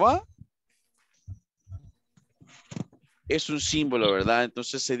 Arroba. Es un símbolo, ¿verdad?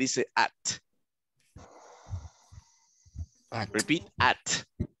 Entonces se dice at. Repeat, at.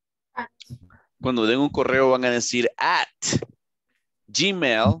 Cuando den un correo van a decir at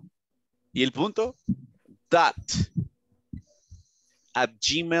Gmail y el punto dot at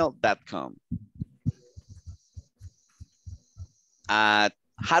gmail.com at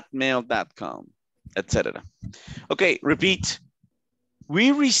hotmail.com, etc. Okay, repeat.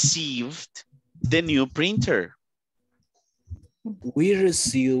 We received the new printer. We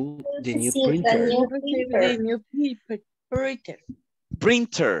received the new printer. The new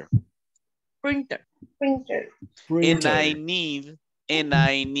printer. And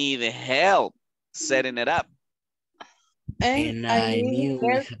I need help setting it up. And I need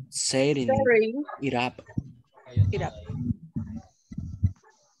help setting it up.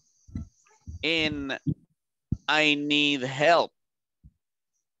 And I need help.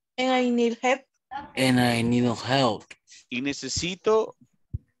 And I need help. Y necesito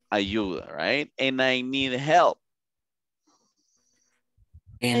ayuda, right? And I need help.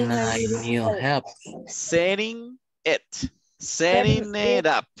 And I need help. Setting it up. Setting it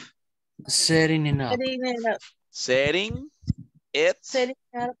up. Setting it up. Setting it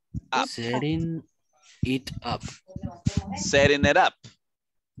up. Setting it up. Setting it up.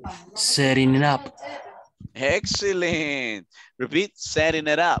 Setting it up. Excellent. Repeat, setting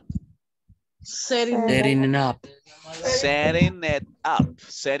it up. Setting it up. Setting it up.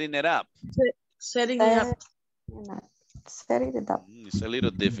 Setting it up. Setting it up. It's a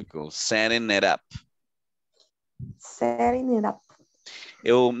little difficult. Setting it up. Setting it up.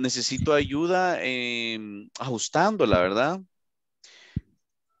 Yo necesito ayuda ajustando, la verdad.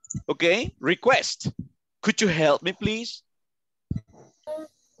 Okay, request. Could you help me, please?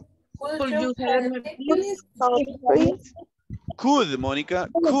 Could you help me, please? Could, Mónica,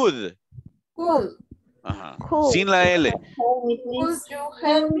 could. Could. Ajá. Sin la L. Could you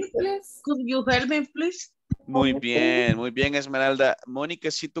help me, please? Could you help me, please? Muy bien, Esmeralda.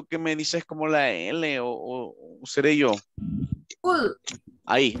 Mónica, si tú que me dices como la L o seré yo. Could.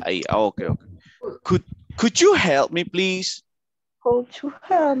 Ahí. Ok. Could you help me, please? Could you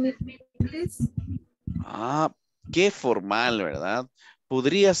help me, Please. Ah, qué formal, ¿verdad?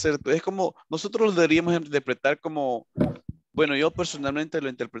 Podría ser, es como, nosotros lo deberíamos interpretar como, bueno, yo personalmente lo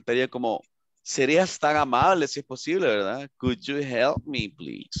interpretaría como, serías tan amable si es posible, ¿verdad? Could you help me,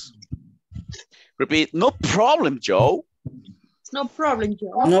 please? Repeat, no problem, Joe. No problem,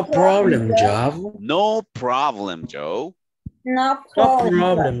 Joe. No problem, Job. No problem, Joe. No No problem.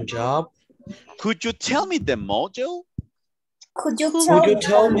 problem, Job. Could you tell me the module? Could you Could you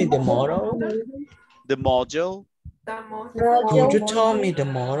tell me the model? The module? Could you tell me the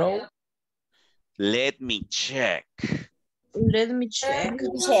model? Let me check. Let me check.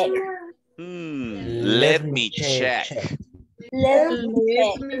 check? Let me check. Let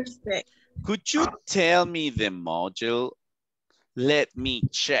Let me check. Could you tell me the module? Let me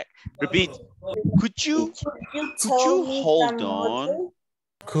check. Repeat. Could you hold on?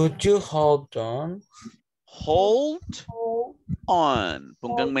 Could you hold on? Hold on.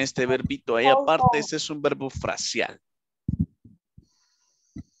 Pónganme este verbito ahí aparte. Ese es un verbo fracial.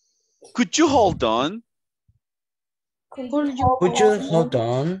 Could you hold on? Could you hold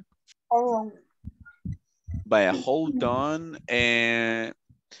on? Vaya, hold on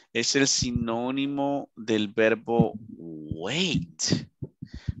es el sinónimo del verbo wait.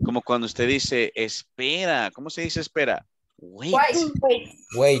 Como cuando usted dice espera. ¿Cómo se dice espera? Wait.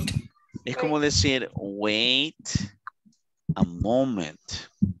 Wait. Es como decir wait a moment.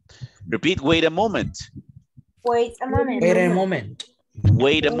 Repeat, wait a moment. Wait a moment. Wait a moment.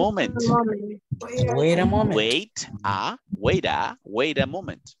 Wait a moment. Wait a moment. Wait a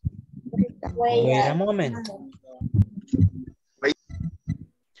moment. Wait a moment.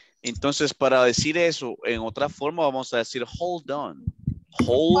 Entonces, para decir eso en otra forma, vamos a decir hold on.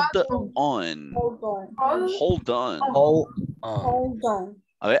 Hold on. Hold on. Hold on. Hold on.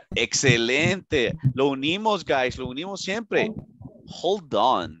 A ver, excelente. Lo unimos, guys. Lo unimos siempre. Hold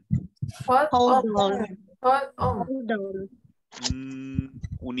on. Hold on. Hold on.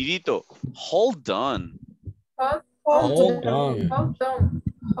 Unidito. Hold on. Hold on.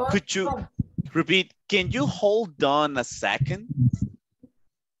 Could you repeat? Can you hold on a second?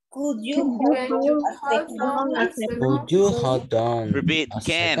 Could you hold a second? Could you hold on? Repeat. a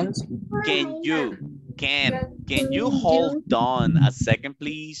Can second? you hold on a second,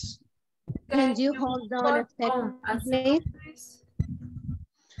 please? Can you hold on a second, please?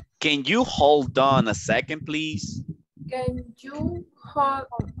 Can you hold on a second, please? Can you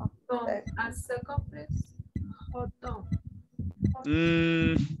hold on a second, please? Hold on.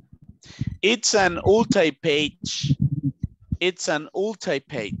 It's an multi-page. It's an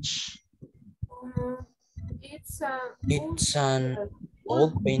multi-page. It's an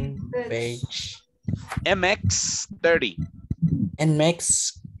open page. MX 30. And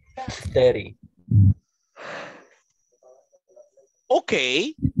makes 30.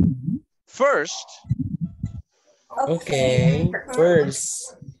 Okay. First, Okay.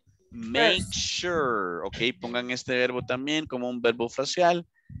 First. make sure. Ok, pongan este verbo también como un verbo facial.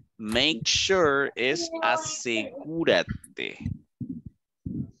 Make sure es asegúrate.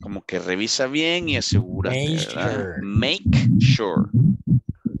 Como que revisa bien y asegúrate, ¿verdad? Make sure.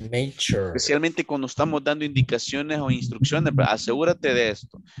 Make sure. Especialmente cuando estamos dando indicaciones o instrucciones, pero asegúrate de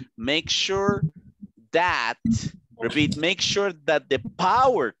esto. Make sure that, repeat, make sure that the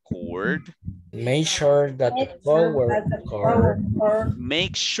power cord. Make sure that the power cord.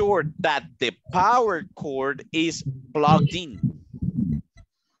 Make sure that the power cord is plugged in.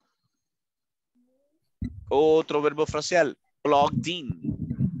 Otro verbo facial, plugged in.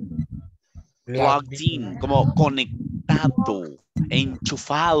 Plugged in, como conectado,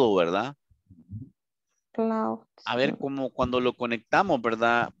 enchufado, ¿verdad? A ver, como cuando lo conectamos,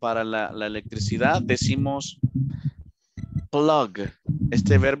 ¿verdad? Para la electricidad decimos plug.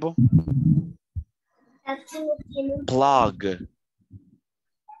 Este verbo. Plug.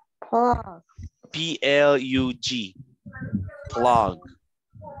 P-L-U-G. Plug.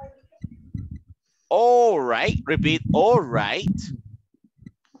 All right. Repeat. All right.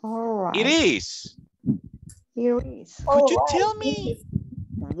 All right. It is. Here is. Could you tell me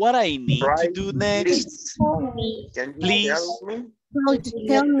what I need to do next? Please.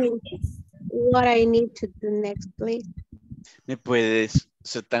 Tell me what I need to do next, please. ¿Me puedes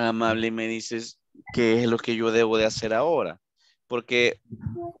ser tan amable y me dices qué es lo que yo debo de hacer ahora? Porque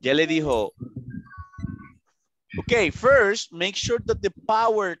ya le dijo, okay, first, make sure that the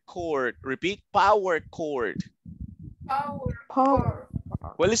power cord, repeat, power cord. Power.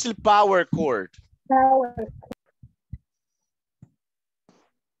 ¿Cuál es el power cord?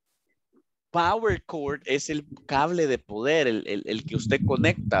 Power cord es el cable de poder, el que usted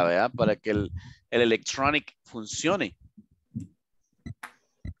conecta, ¿verdad? Para que el electronic funcione.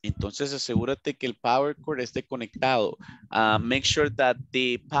 Entonces asegúrate que el power cord esté conectado. Make sure that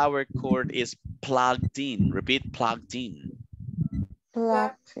the power cord is plugged in. Repeat, plugged in.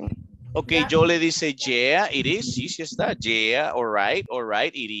 Ok, Joe le dice, yeah, it is. Sí, sí está. Yeah, all right,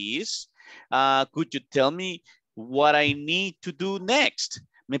 it is. Could you tell me what I need to do next?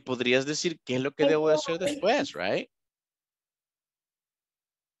 ¿Me podrías decir qué es lo que debo de hacer después, right?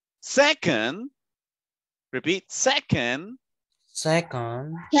 Second, repeat, second.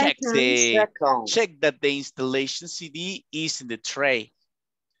 Second. Check Second. check that the installation CD is in the tray.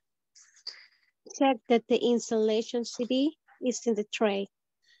 Check that the installation CD is in the tray.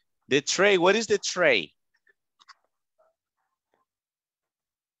 The tray, what is the tray?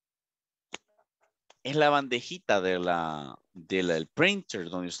 Es la bandejita del printer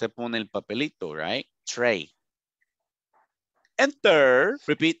donde usted pone el papelito, right? Tray. And third,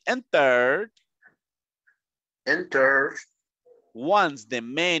 repeat, and third. Enter. Once the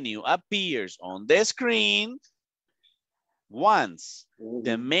menu appears on the screen, once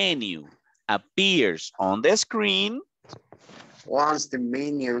the menu appears on the screen, Once the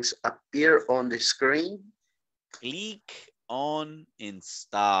menus appear on the screen, click on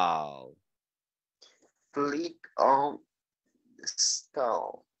install. click on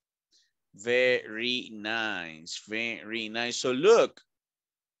install. Very nice, very nice. So look,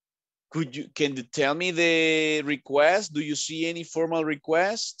 can you tell me the request? Do you see any formal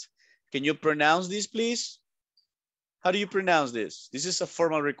request? Can you pronounce this, please? How do you pronounce this? This is a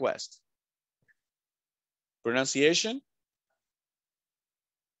formal request. Pronunciation?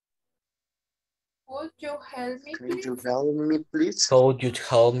 Would you help me, Could you please? help me, please? Could you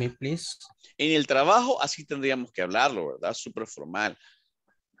help me, please? En el trabajo así tendríamos que hablarlo, ¿verdad? Súper formal.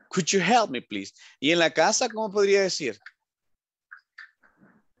 Could you help me, please? Y en la casa, ¿cómo podría decir?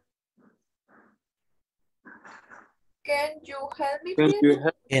 Can you help me, Can please? you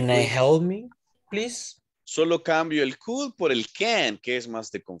help Can I help me, please? Solo cambio el could por el can, que es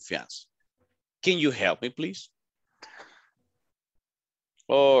más de confianza. Can you help me, please?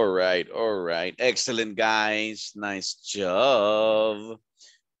 All right, all right. Excellent, guys. Nice job.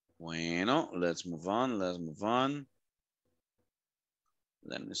 Bueno, let's move on, let's move on.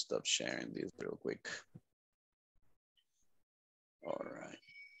 Let me stop sharing this real quick. All right.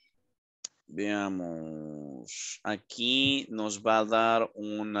 Veamos. Aquí nos va a dar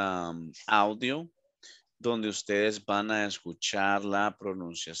un audio donde ustedes van a escuchar la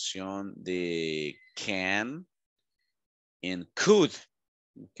pronunciación de can en could.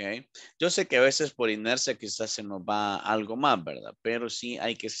 Okay. Yo sé que a veces por inercia quizás se nos va algo más, ¿verdad? Pero sí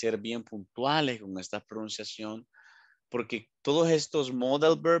hay que ser bien puntuales con esta pronunciación porque todos estos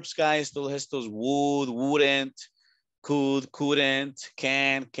modal verbs, guys, todos estos would, wouldn't, could, couldn't,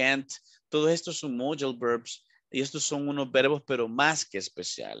 can, can't, todos estos son modal verbs y estos son unos verbos pero más que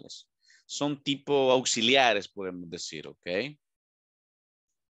especiales. Son tipo auxiliares, podemos decir, ¿ok?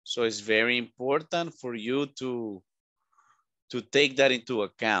 So it's very important for you to take that into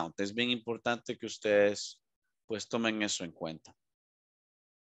account. Es bien importante que ustedes pues tomen eso en cuenta.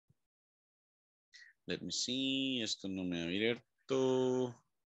 Let me see, esto no me ha abierto.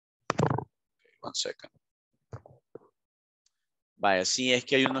 Okay, one second. Vaya, sí, es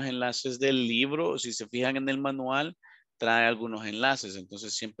que hay unos enlaces del libro. Si se fijan en el manual, trae algunos enlaces.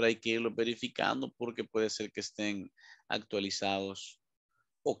 Entonces siempre hay que irlos verificando porque puede ser que estén actualizados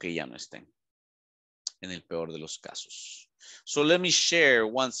o que ya no estén. En el peor de los casos. So let me share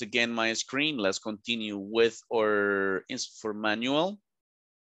once again my screen. Let's continue with our INSAFORP manual.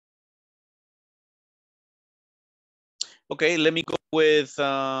 Okay, let me go with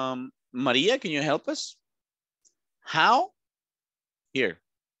Maria. Can you help us? How? Here.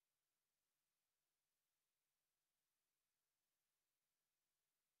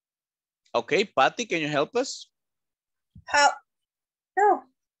 Okay, Patty, can you help us? How? No.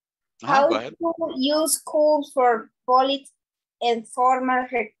 How Go ahead. to use could for polite and formal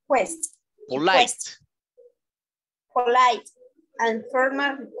requests. Polite. Polite and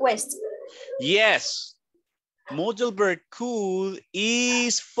formal requests. Yes. Modal verb could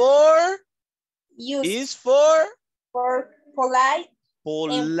is for? Use Is for? for polite.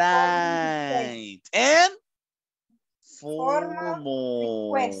 Polite. And? Formal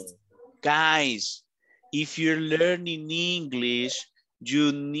Formal. request. Guys, if you're learning English,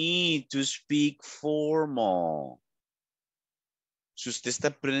 you need to speak formal. Si usted está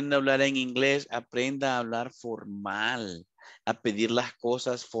aprendiendo a hablar en inglés, aprenda a hablar formal, a pedir las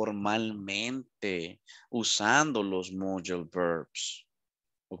cosas formalmente, usando los modal verbs.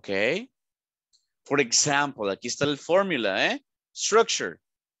 ¿Ok? For example, aquí está el fórmula, ¿eh? Structure.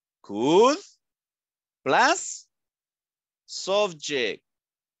 Could plus subject.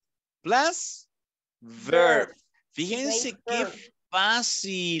 plus verb. Fíjense qué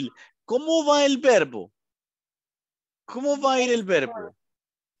fácil. ¿Cómo va el verbo? ¿Cómo va a ir el verbo?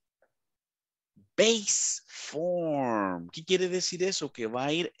 Base form. ¿Qué quiere decir eso? Que va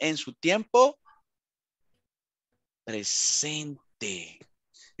a ir en su tiempo presente.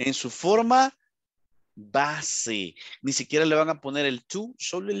 En su forma base. Ni siquiera le van a poner el to,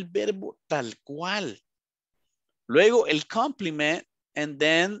 solo el verbo tal cual. Luego el complement, and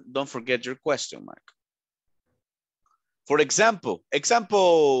then don't forget your question mark. For example,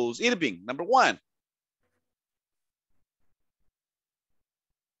 examples, Irving, number 1.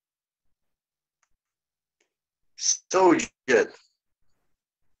 Subject.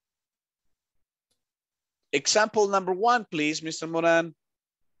 Example number 1, please, Mr. Moran.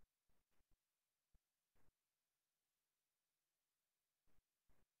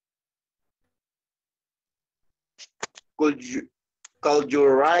 Could you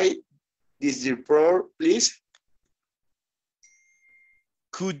write this report, please?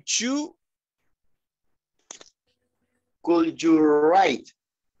 Could you write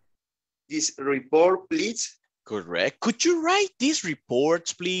this report, please? Correct. Could you write these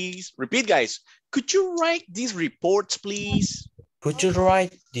reports, please? Repeat, guys. Could you write these reports, please? Could you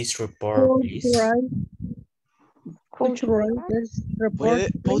write this report, please?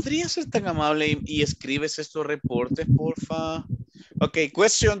 ¿Podría ser tan amable y escribes estos reportes, porfa? Okay,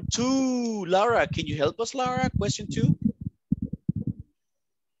 question 2. Laura, can you help us, Laura? Question 2.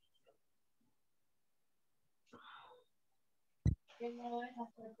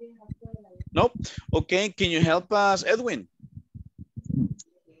 Nope. Okay, can you help us, Edwin?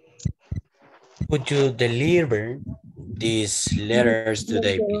 Could you deliver these letters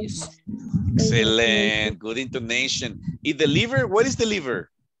today, please? Excellent. Good intonation. Y deliver, what is deliver?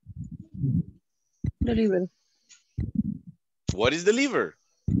 Deliver. What is deliver?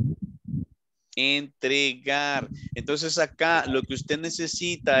 Entregar. Entonces acá lo que usted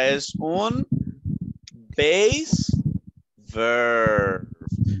necesita es un base verb.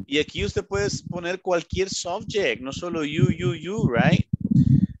 Y aquí usted puede poner cualquier subject, no solo you, right?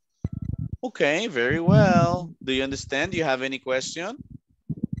 Okay, very well. Do you understand? Do you have any question?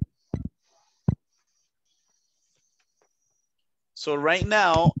 So right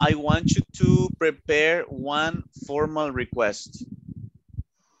now, I want you to prepare one formal request.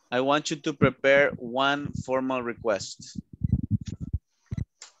 I want you to prepare one formal request.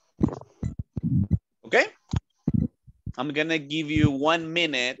 Okay? I'm gonna give you 1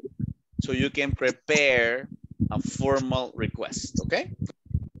 minute so you can prepare a formal request, okay?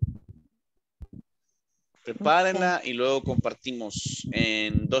 Prepárenla y luego compartimos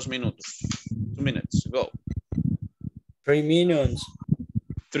en 2 minutos. 2 minutes, go. 3 minutes.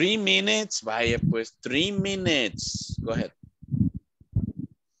 3 minutes, vaya pues, 3 minutes. Go ahead.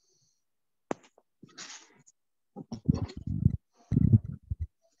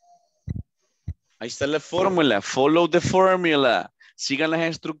 Ahí está la fórmula, follow the formula. Sigan las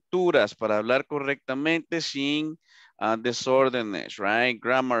estructuras para hablar correctamente sin desórdenes, right?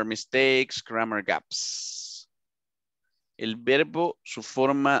 Grammar mistakes, grammar gaps. El verbo, su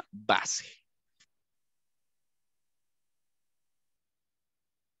forma base.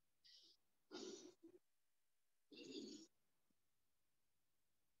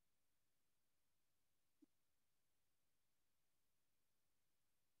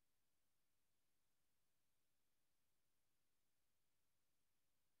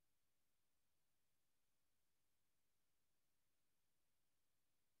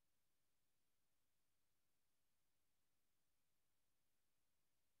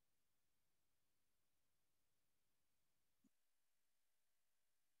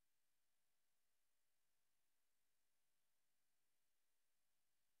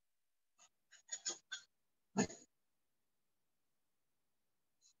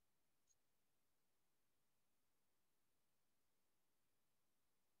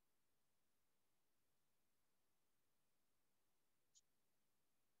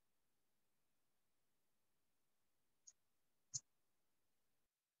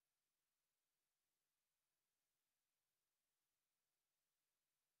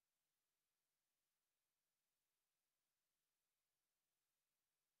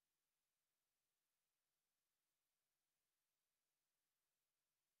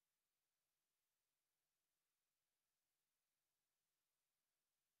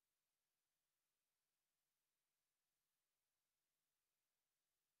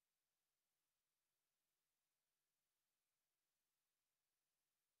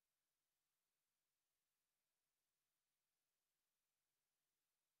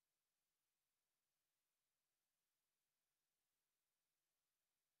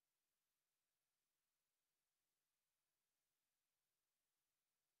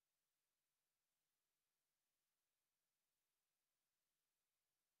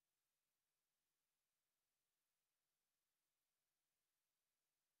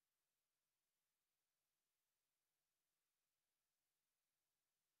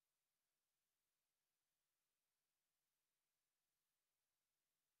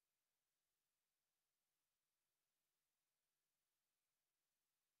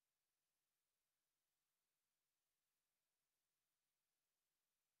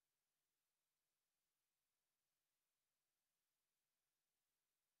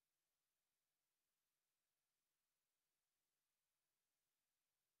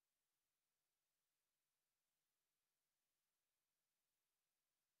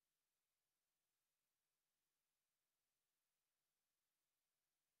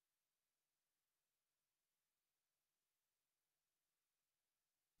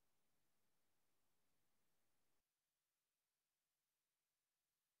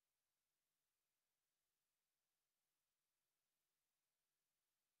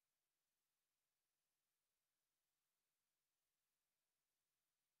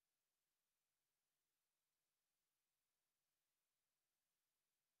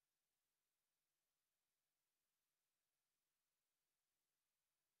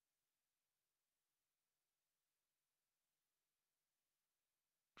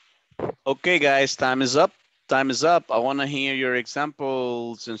 Okay, guys, time is up. Time is up. I want to hear your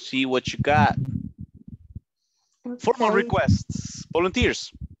examples and see what you got. Formal Okay. requests.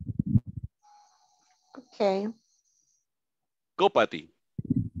 Volunteers. Okay. Go, Patty.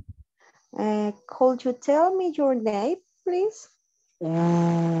 Could you tell me your name, please?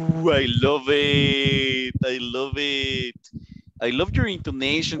 Ooh, I love it. I love it. I love your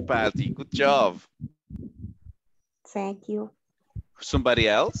intonation, Patty. Good job. Thank you. Somebody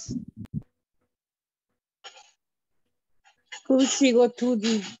else? Could she go to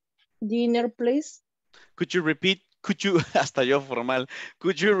the dinner, please? Could you repeat? Could you, hasta yo formal.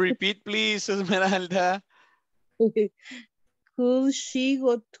 Could you repeat, please, Esmeralda? Could she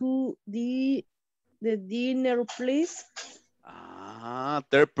go to the dinner, please? Ah,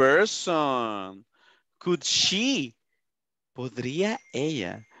 third person. Could she? ¿Podría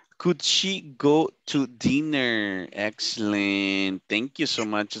ella? Could she go to dinner? Excellent. Thank you so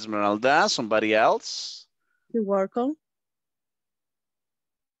much, Esmeralda. Somebody else? You're welcome.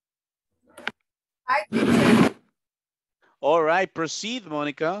 Hi, teacher. All right, proceed,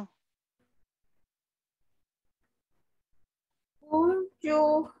 Monica. Could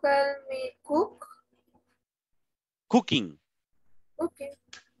you help me cook? Cooking. Okay.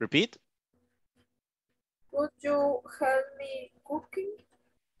 Repeat. Could you help me cooking?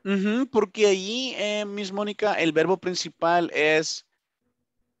 Porque allí, Miss Mónica, el verbo principal es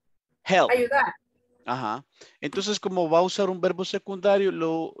help. Ayudar. Ajá. Entonces, como va a usar un verbo secundario,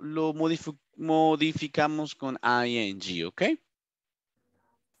 lo modificamos con ing, ¿ok?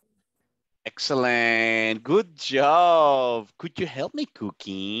 Excellent. Good job. Could you help me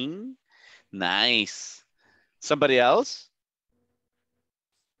cooking? Nice. Somebody else?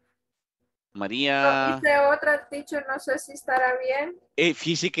 No, María. hice otra, teacher, no sé si estará bien.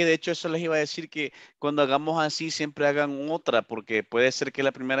 Fíjese que de hecho eso les iba a decir que cuando hagamos así siempre hagan otra porque puede ser que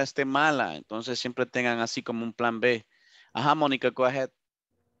la primera esté mala. Entonces siempre tengan así como un plan B. Ajá, Mónica, go ahead.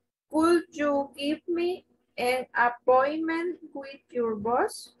 Could you give me an appointment with your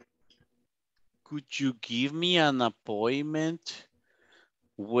boss? Could you give me an appointment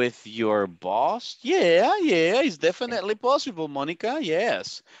with your boss? Yeah, it's definitely possible, Monica.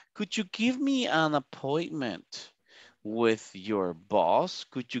 Yes. Could you give me an appointment with your boss?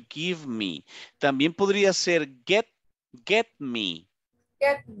 Could you give me? También podría ser get me.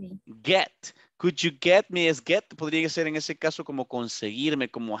 Get me. Get. Could you get me? Es get. Podría ser en ese caso como conseguirme,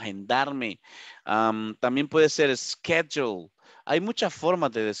 como agendarme. También puede ser schedule. Hay muchas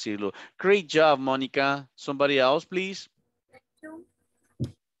formas de decirlo. Great job, Monica. Somebody else, please. Thank you.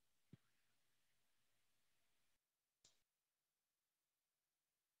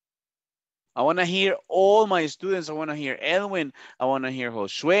 I want to hear all my students. I want to hear Edwin. I want to hear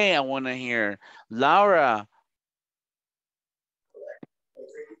Josue. I want to hear Laura.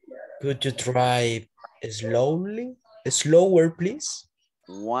 Could you try slower, please?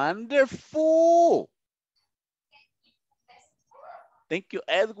 Wonderful. Thank you,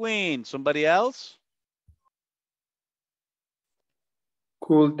 Edwin. Somebody else?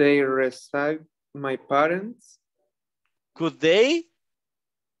 Could they receive my parents? Could they?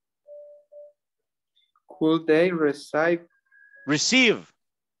 Could they receive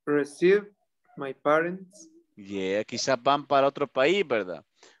my parents? Yeah, quizás van para otro país, ¿verdad?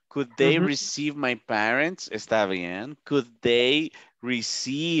 Could they receive my parents? Está bien. Could they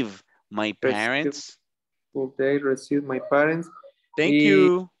receive my parents? Could they receive my parents? Thank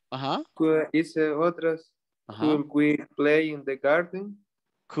you. Ajá. Hice otras. Could we play in the garden?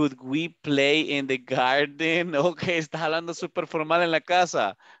 Could we play in the garden? Ok, estás hablando súper formal en la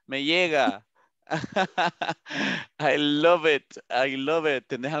casa. Me llega. I love it. I love it.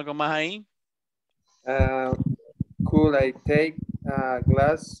 ¿Tenés algo más ahí? Could I take a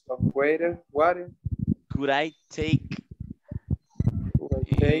glass of water? Could I take...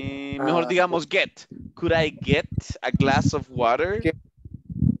 mejor digamos get. Could I get a glass of water?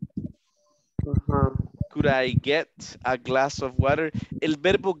 Could I get a glass of water? El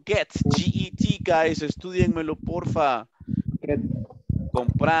verbo get, G-E-T, guys, estudienmelo, porfa.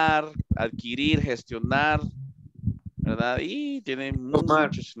 Comprar, adquirir, gestionar, ¿verdad? Y tiene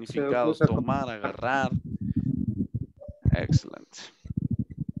muchos significados. Tomar, agarrar. Excelente.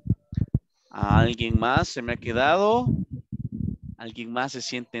 ¿Alguien más se me ha quedado? ¿Alguien más se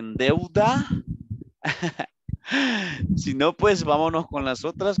siente en deuda? Si no, pues vámonos con las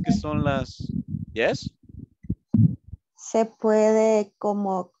otras que son las... ¿Yes? Se puede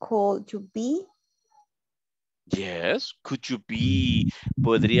como could you be. Yes. Could you be?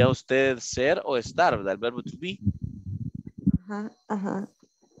 ¿Podría usted ser o estar, ¿verdad? El verbo to be. Ajá.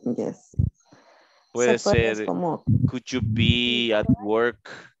 Yes. Puede ser, como... could you be at work?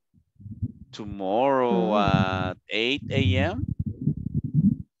 Tomorrow at 8 a.m.?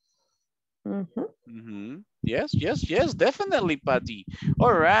 Yes, yes, yes, definitely, Patty.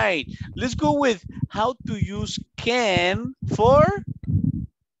 All right, let's go with how to use can for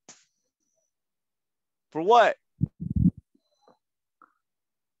what?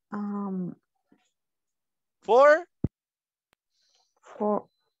 For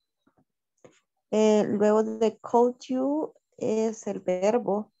luego de call you es el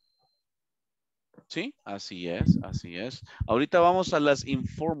verbo. sí, así es, así es. Ahorita vamos a las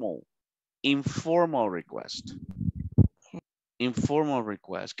informal request. Informal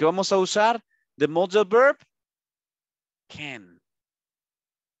request. ¿Qué vamos a usar? The modal verb can.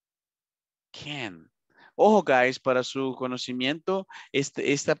 Can. Ojo, guys, para su conocimiento,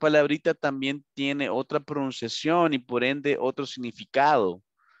 esta palabrita también tiene otra pronunciación y por ende otro significado.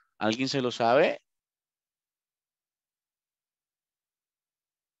 ¿Alguien se lo sabe?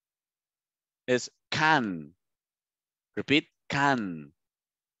 Es can. Repeat, can.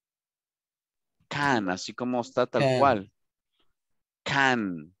 Can, así como está tal cual.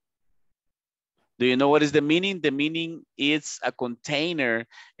 Can. Do you know what is the meaning? The meaning is a container.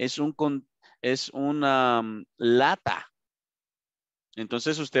 Es una lata.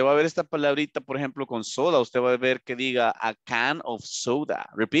 Entonces usted va a ver esta palabrita, por ejemplo, con soda. Usted va a ver que diga a can of soda.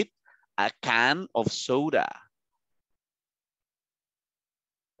 Repeat. A can of soda.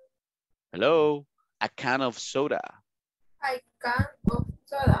 Hello. A can of soda. I can of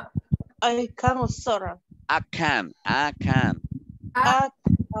soda. I can of soda. A can. A can. A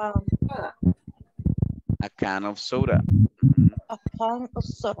soda. A can of soda. A can of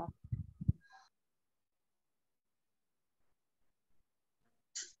soda.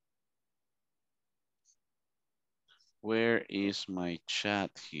 Where is my chat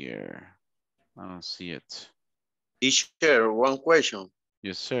here? I don't see it. Teacher, one question.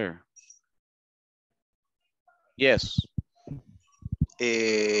 Yes, sir. Yes.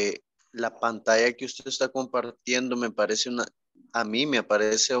 La pantalla que usted está compartiendo a mí me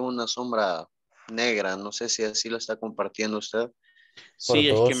parece una sombra negra. No sé si así lo está compartiendo usted. Sí,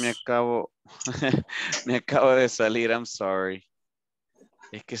 es que me acabo de salir, I'm sorry.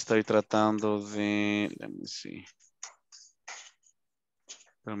 Es que estoy tratando de, let me see.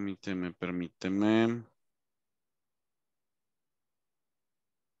 Permíteme.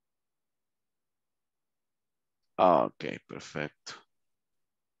 Ok, perfecto.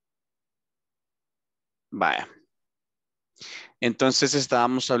 Vaya. Entonces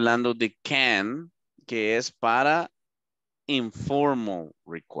estábamos hablando de can, que es para informal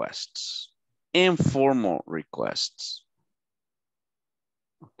requests. Informal requests.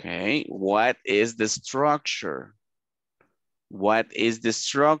 Okay, what is the structure? What is the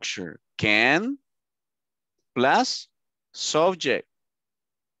structure? Can plus subject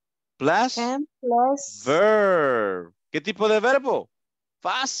plus, Can plus verb. ¿Qué tipo de verbo?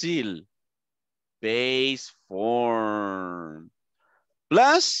 Fácil. Base form.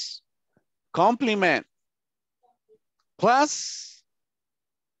 Plus complement. Plus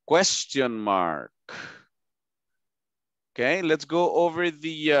question mark. Okay, let's go over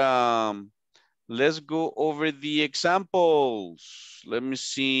the examples. Let me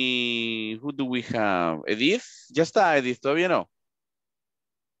see. Who do we have? Edith? Ya está, Edith. ¿Todavía no?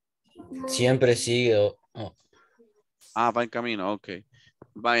 Siempre sigue. Ah, va en camino. Ok.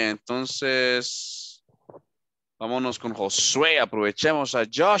 Vaya, entonces, vámonos con Josué. Aprovechemos a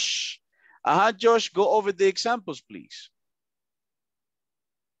Josh. Ajá, Josh, go over the examples, please.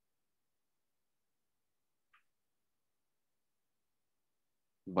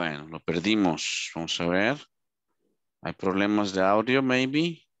 Bueno, lo perdimos. Vamos a ver. Hay problemas de audio,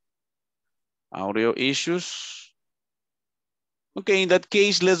 maybe. Audio issues. Okay, in that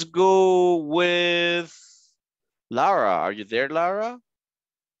case, let's go with Lara. Are you there, Lara?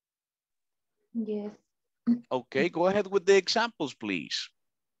 Yes. Okay, go ahead with the examples, please.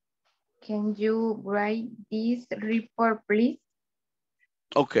 Can you write this report, please?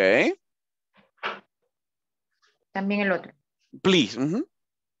 Okay. También el otro. Please.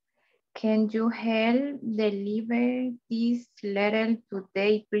 Can you help deliver this letter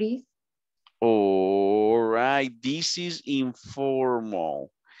today, please? All right, this is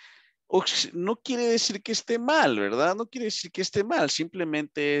informal. No quiere decir que esté mal, ¿verdad? No quiere decir que esté mal,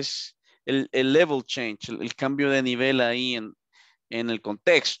 simplemente es el level change, el cambio de nivel ahí en el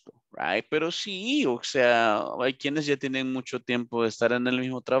contexto, right? Pero sí, o sea, hay quienes ya tienen mucho tiempo de estar en el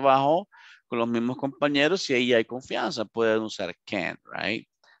mismo trabajo con los mismos compañeros y ahí hay confianza, pueden usar can, right?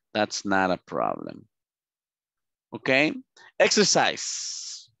 That's not a problem. Okay,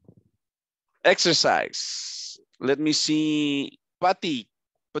 exercise. Let me see, Patty,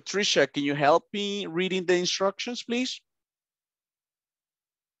 Patricia, can you help me reading the instructions, please?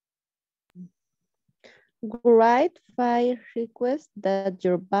 Write 5 requests that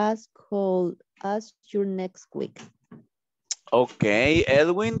your boss could ask you next week. Okay,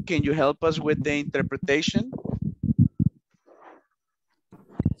 Edwin, can you help us with the interpretation?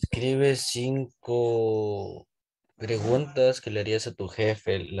 Escribe 5 preguntas que le harías a tu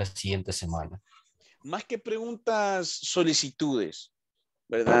jefe la siguiente semana. Más que preguntas, solicitudes,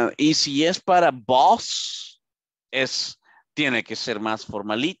 ¿verdad? Y si es para boss, tiene que ser más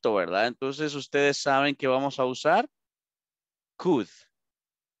formalito, ¿verdad? Entonces ustedes saben que vamos a usar could,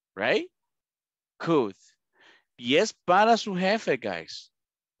 right? Could. Y es para su jefe, guys.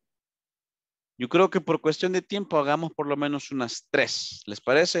 Yo creo que por cuestión de tiempo hagamos por lo menos unas 3. ¿Les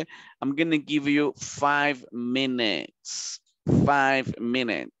parece? I'm going to give you 5 minutes. 5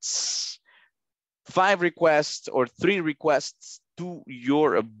 minutes. 5 requests or 3 requests to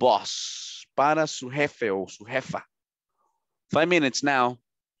your boss. Para su jefe o su jefa. 5 minutes now.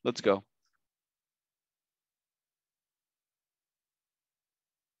 Let's go.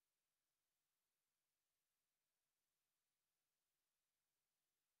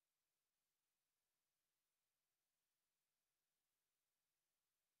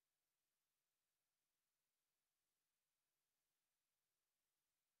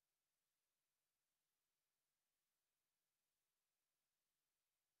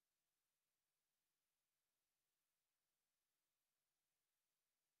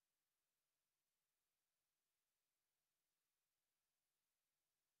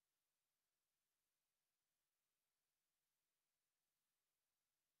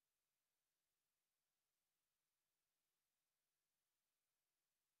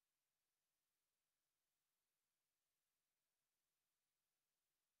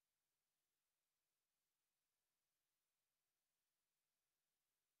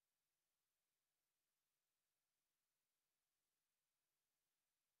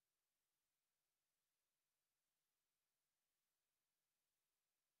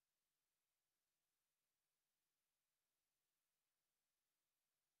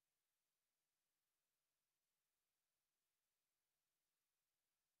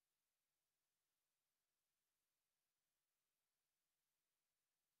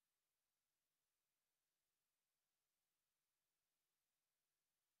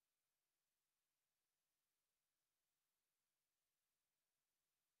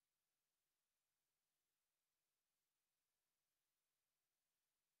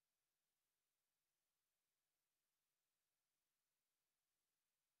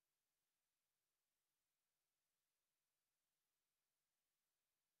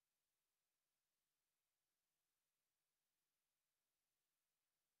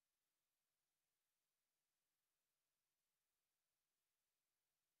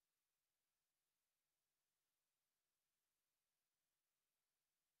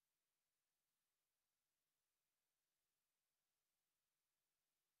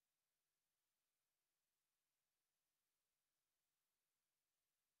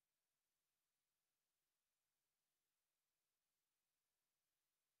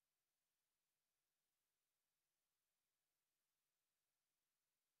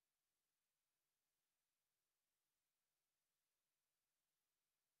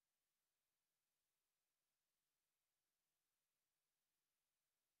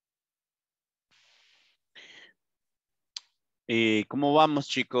 ¿Cómo vamos,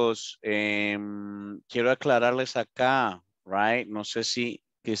 chicos? Quiero aclararles acá, right? No sé si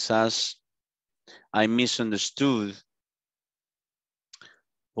quizás I misunderstood.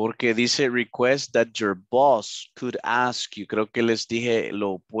 Porque dice request that your boss could ask you. Creo que les dije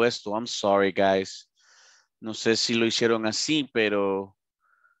lo opuesto. I'm sorry, guys. No sé si lo hicieron así, pero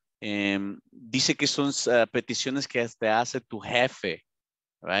dice que son peticiones que te hace tu jefe,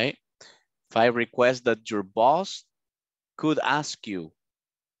 right? 5 requests that your boss could ask you.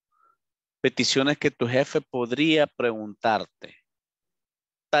 Peticiones que tu jefe podría preguntarte.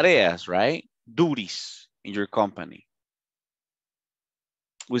 Tareas, right? Duties in your company.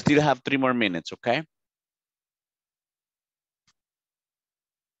 We still have 3 more minutes, okay?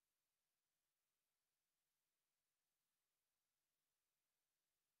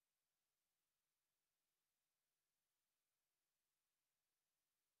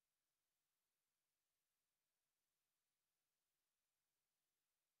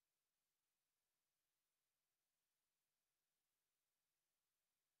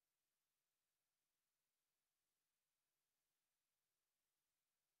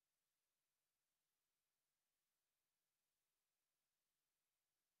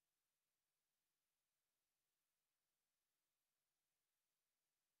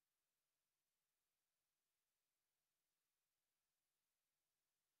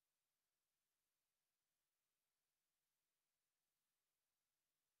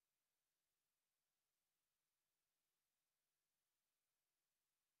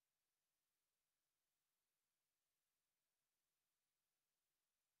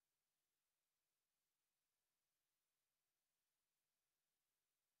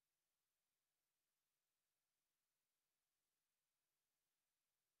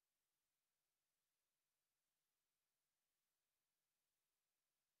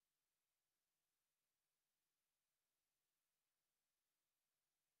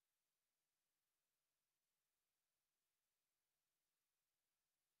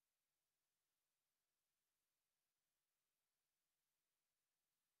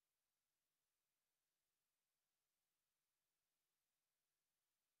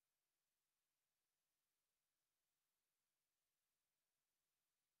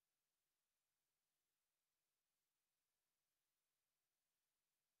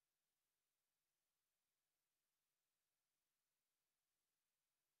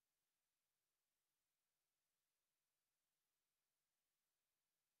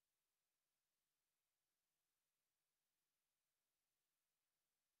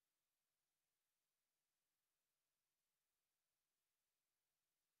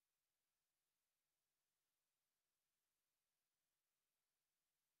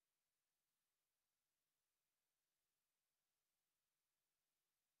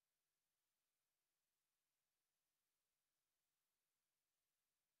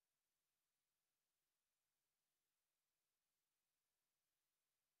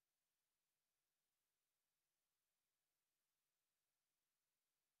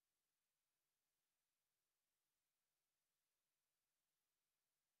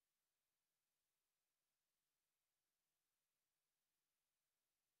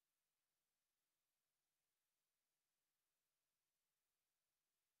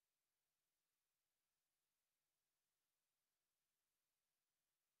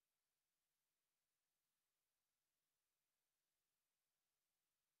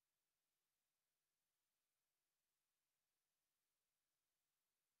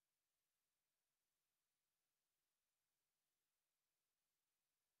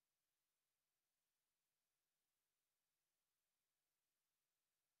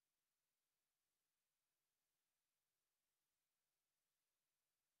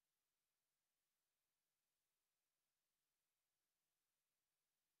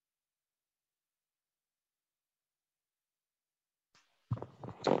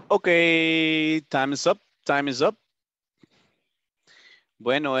 Okay, time is up. Time is up.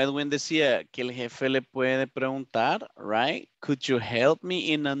 Bueno, Edwin decía que el jefe le puede preguntar, right? Could you help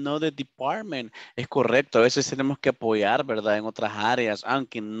me in another department? Es correcto, a veces tenemos que apoyar, ¿verdad? En otras áreas,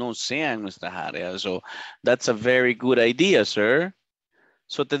 aunque no sean nuestras áreas. So, that's a very good idea, sir.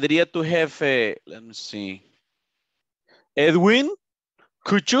 So, te diría tu jefe, let me see. Edwin,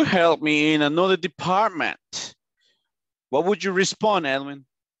 could you help me in another department? What would you respond, Edwin?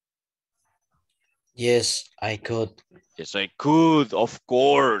 Yes, I could. Yes, I could, of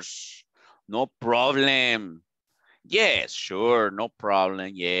course. No problem. Yes, sure, no problem,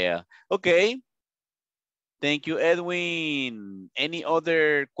 yeah. Okay. Thank you, Edwin. Any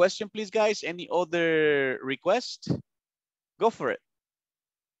other question, please, guys? Any other request? Go for it.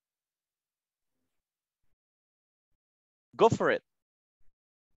 Go for it.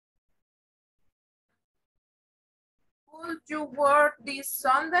 Would you work this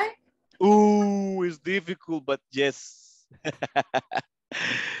Sunday? Ooh, it's difficult, but yes.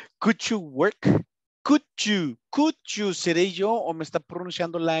 Could you work? Could you? ¿Seré yo o me está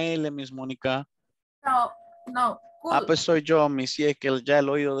pronunciando la L, Miss Mónica? No, Ah, could. pues soy yo, mi sí, es que ya el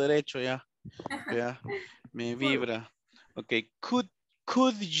oído derecho ya me vibra. Ok, could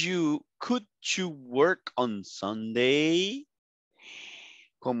you work on Sunday?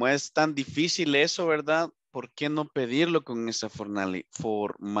 Como es tan difícil eso, ¿verdad? ¿Por qué no pedirlo con esa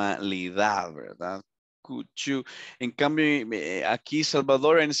formalidad, verdad? Could you, en cambio, aquí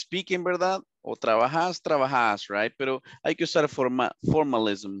Salvadoran speaking, ¿verdad? O trabajas, right? Pero hay que usar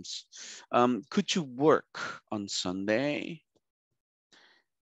formalisms. Could you work on Sunday?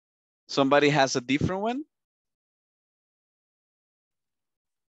 Somebody has a different one?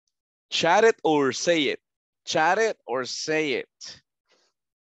 Chat it or say it. Chat it or say it.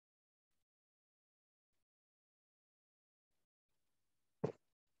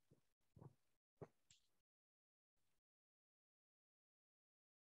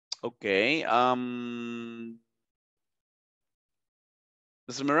 Okay.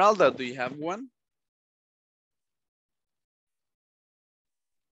 Esmeralda, do you have one?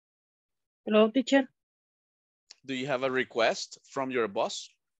 Hello, teacher. Do you have a request from your boss?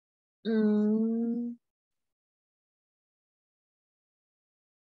 Could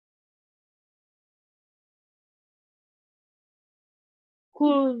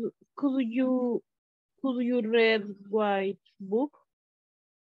you read white book?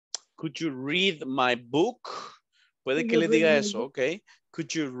 Could you read my book? Puede Could que you le read diga my eso, book? okay.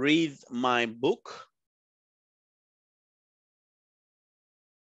 Could you read my book?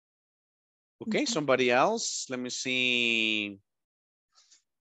 Okay, somebody else. Let me see.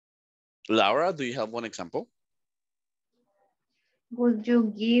 Laura, do you have one example? Would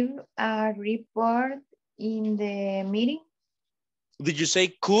you give a report in the meeting? Did you say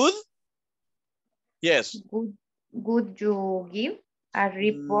could? Yes. Would you give a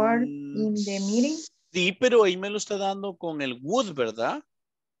report in the meeting? Sí, pero ahí me lo está dando con el would, ¿verdad?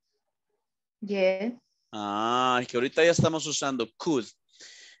 Yes. Ah, es que ahorita ya estamos usando could.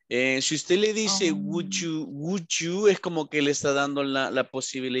 Si usted le dice would you, es como que le está dando la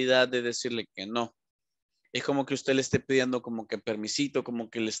posibilidad de decirle que no. Es como que usted le esté pidiendo como que permisito, como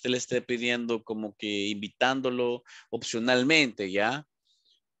que usted le esté pidiendo como que invitándolo opcionalmente, ¿ya?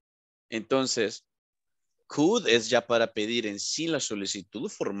 Entonces, could es ya para pedir en sí la solicitud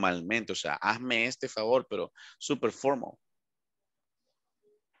formalmente, o sea, hazme este favor, pero super formal.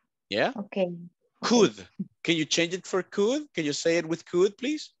 ¿Ya? Okay. Could. Can you change it for could? Can you say it with could,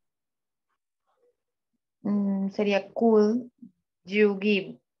 please? Sería could you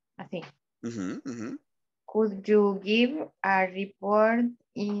give, así. Could you give a report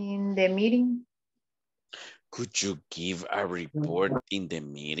in the meeting? Could you give a report in the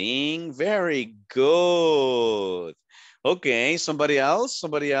meeting? Very good. Okay, somebody else?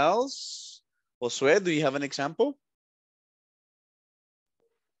 Somebody else? Josue, do you have an example?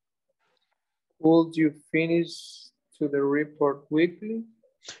 Could you finish to the report quickly?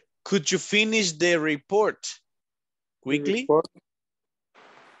 Could you finish the report quickly?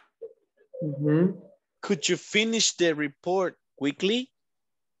 Could you finish the report quickly?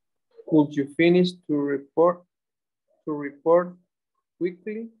 Could you finish to report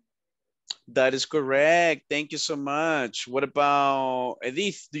quickly? That is correct. Thank you so much. What about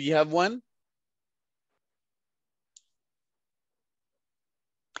Edith? Do you have one?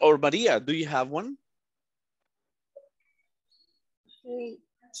 Or Maria, do you have one?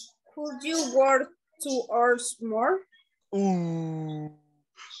 Could you work 2 hours more? Ooh,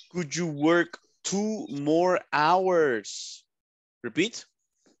 could you work 2 more hours? Repeat.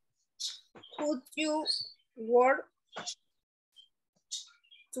 Could you work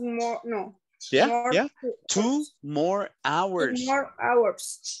tomorrow, no. Yeah, More yeah. two 2 more hours. 2 more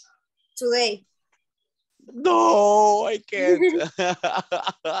hours today. No, I can't.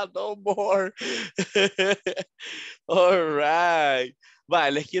 No more. All right. Va,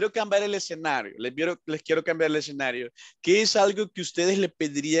 les quiero cambiar el escenario. Les quiero cambiar el escenario. ¿Qué es algo que ustedes le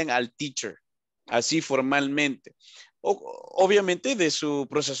pedirían al teacher? Así formalmente. Obviamente de su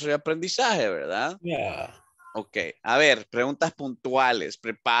proceso de aprendizaje, ¿verdad? Yeah. Ok. A ver, preguntas puntuales.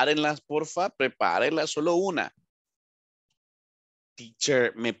 Prepárenlas, porfa. Prepárenlas, solo una.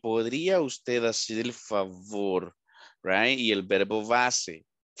 Teacher, ¿me podría usted hacer el favor? Right? Y el verbo base.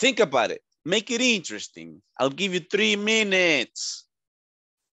 Think about it. Make it interesting. I'll give you 3 minutes.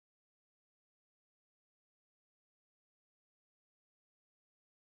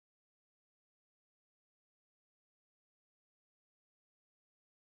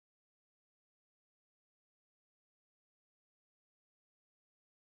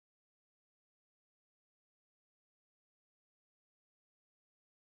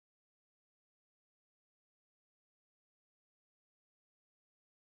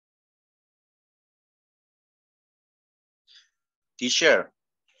 Teacher,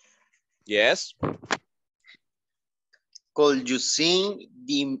 Yes. could you send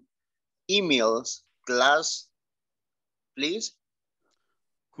the emails class, please?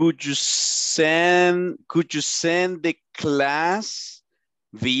 Could you send the class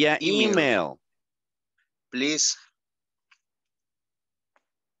via email? Please.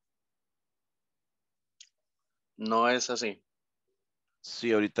 No es así.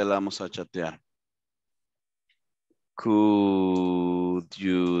 Sí, ahorita la vamos a chatear. Could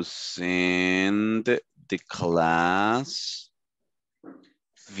you send the class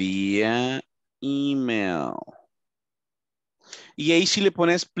via email? Y ahí si le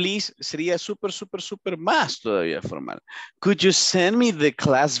pones please, sería súper más todavía formal. Could you send me the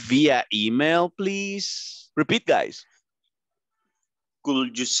class via email, please? Repeat, guys.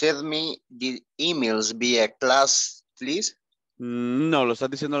 Could you send me the emails via class, please? No, lo estás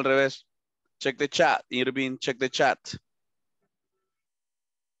diciendo al revés. Check the chat, Irving, check the chat.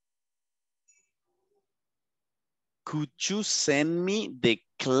 Could you send me the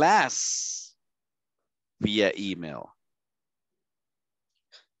class via email?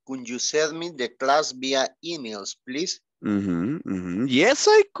 Could you send me the class via emails, please? Yes,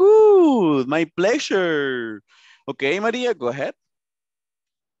 I could. My pleasure. Okay, Maria, go ahead.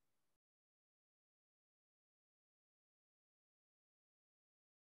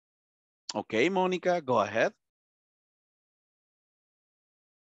 Okay, Monica, go ahead.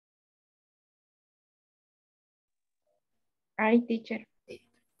 Hi, teacher.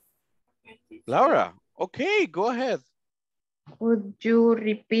 Laura, okay, go ahead. Would you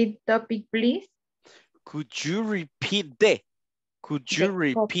repeat topic, please? Could you repeat the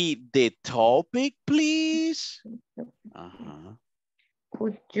topic, please?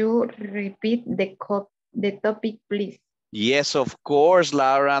 Could you repeat the topic, please? Yes, of course,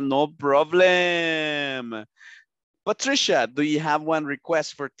 Laura, no problem. Patricia, do you have one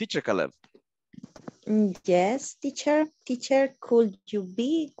request for Teacher Caleb? Yes, teacher. Teacher, could you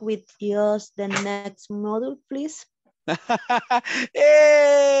be with us the next module, please?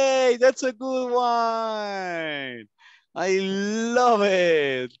 Hey, that's a good one. I love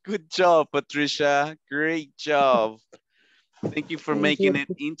it. Good job, Patricia. Great job. Thank you for making it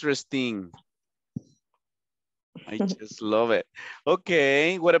interesting. I just love it.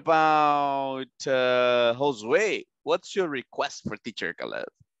 Okay, what about Josue? What's your request for Teacher Caleb?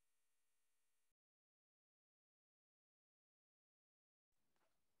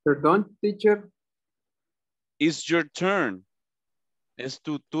 Perdón, teacher. It's your turn. Es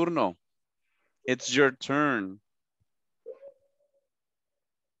tu turno. It's your turn.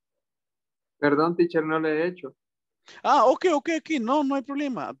 Perdón, teacher, no le he hecho. Ah, ok. No hay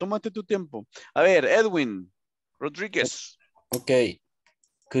problema. Tómate tu tiempo. A ver, Edwin Rodríguez. Okay.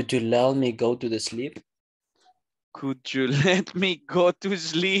 Could you let me go to the sleep? Could you let me go to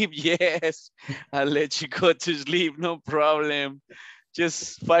sleep? Yes, I'll let you go to sleep. No problem.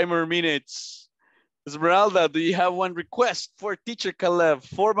 Just 5 more minutes. Esmeralda, do you have one request for Teacher Caleb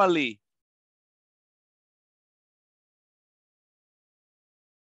formally?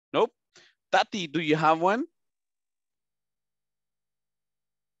 Nope. Tati, do you have one?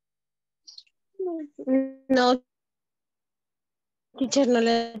 No, teacher, no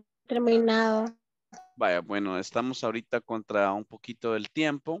le he terminado. Vaya, bueno, estamos ahorita contra un poquito del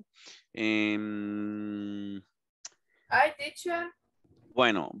tiempo. Hi, teacher.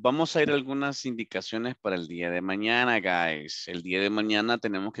 Bueno, vamos a ir a algunas indicaciones para el día de mañana, guys. El día de mañana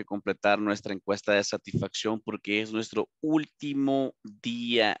tenemos que completar nuestra encuesta de satisfacción porque es nuestro último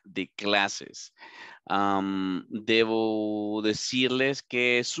día de clases. Debo decirles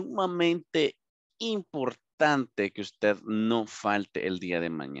que es sumamente importante que usted no falte el día de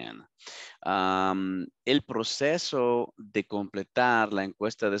mañana. El proceso de completar la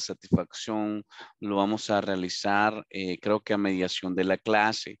encuesta de satisfacción lo vamos a realizar, creo que a mediación de la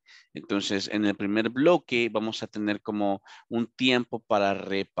clase. Entonces, en el primer bloque vamos a tener como un tiempo para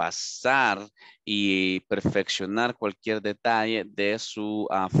repasar y perfeccionar cualquier detalle de su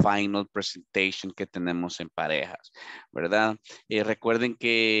final presentation que tenemos en parejas, ¿verdad? Recuerden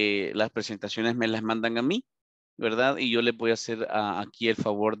que las presentaciones me las mandan a mí, ¿verdad? Y yo les voy a hacer aquí el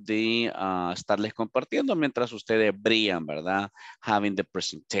favor de estarles compartiendo mientras ustedes brillan, ¿verdad? Having the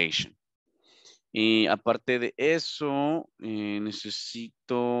presentation. Y aparte de eso,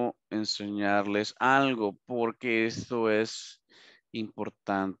 necesito enseñarles algo porque esto es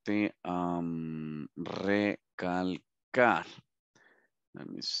importante recalcar. Let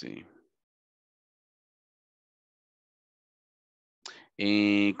me see.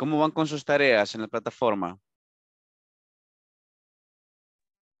 ¿Cómo van con sus tareas en la plataforma?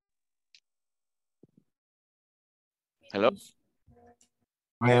 Hello.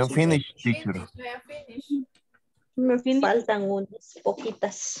 I am finished, teacher. Me faltan unas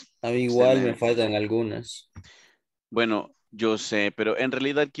poquitas. A mí igual me Excelente. faltan algunas. Bueno, yo sé, pero en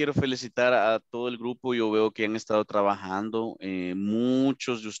realidad quiero felicitar a todo el grupo. Yo veo que han estado trabajando.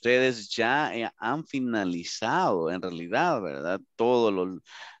 Muchos de ustedes ya han finalizado, en realidad, ¿verdad? Todas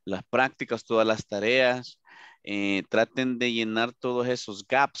las prácticas, todas las tareas. Traten de llenar todos esos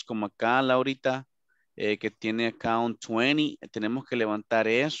gaps, como acá, Laurita, que tiene acá un 20. Tenemos que levantar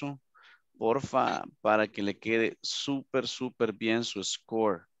eso, porfa, para que le quede súper, súper bien su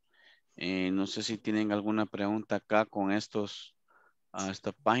score. No sé si tienen alguna pregunta acá con esta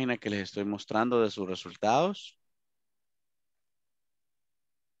página que les estoy mostrando de sus resultados.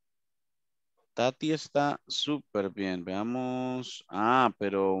 Tati está súper bien. Veamos.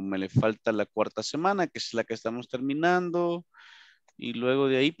 Pero me le falta la cuarta semana, que es la que estamos terminando. Y luego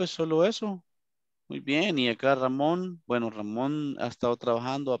de ahí, pues solo eso. Muy bien. Y acá Ramón. Bueno, Ramón ha estado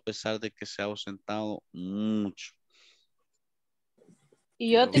trabajando a pesar de que se ha ausentado mucho.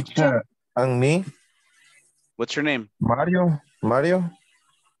 Y yo, teacher. Teacher, and me, What's your name? Mario, Mario.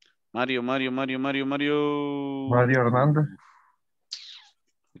 Mario Hernández.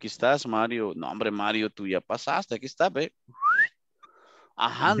 Aquí estás, Mario. No, hombre, Mario, tú ya pasaste. Aquí está, ve. Yes.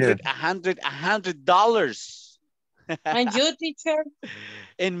 $100. And you, teacher.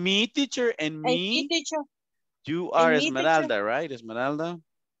 And me, teacher, and And me, me. teacher. You are me, Esmeralda, teacher. right? Esmeralda.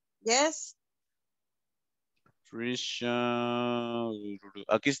 Yes. Trisha.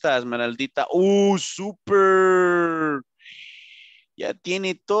 Aquí está, Esmeraldita. Super. Ya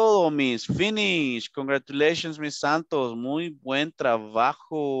tiene todo, Miss. Finish. Congratulations, Miss Santos. Muy buen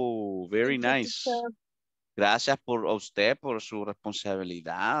trabajo. Very Thank you, nice. teacher. Gracias a usted por su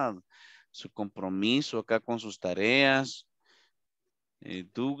responsabilidad, su compromiso acá con sus tareas.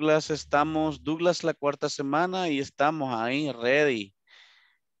 Douglas, Douglas la cuarta semana y estamos ahí, ready.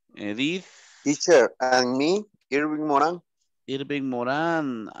 Edith. Teacher, and me, Irving Morán. Irving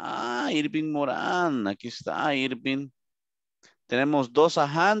Morán. Irving Morán. Aquí está, Irving. Tenemos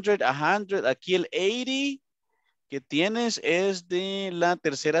 100. Aquí el 80 que tienes es de la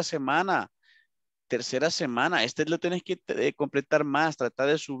tercera semana. Este lo tienes que completar más, tratar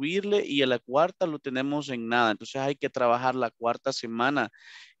de subirle y a la cuarta lo tenemos en nada. Entonces hay que trabajar la cuarta semana.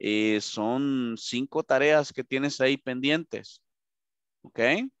 Son 5 tareas que tienes ahí pendientes. ¿Ok?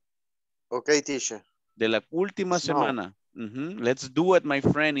 Ok, teacher. De la última Yes, no. semana. Let's do it, my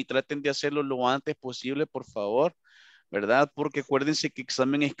friend. Y traten de hacerlo lo antes posible, por favor. ¿Verdad? Porque acuérdense que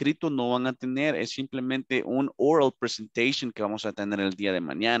examen escrito no van a tener. Es simplemente un oral presentation que vamos a tener el día de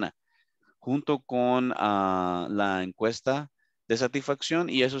mañana, junto con la encuesta de satisfacción,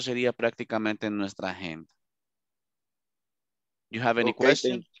 y eso sería prácticamente nuestra agenda. You have any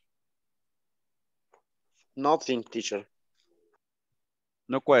question? Nothing, teacher.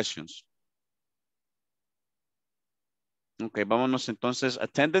 No questions. Okay, vámonos entonces.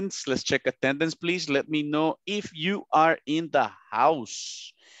 Attendance, let's check attendance, please. Let me know if you are in the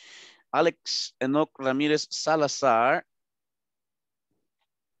house. Alex Enoch Ramírez Salazar.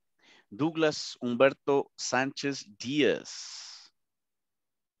 Douglas Humberto Sánchez Díaz.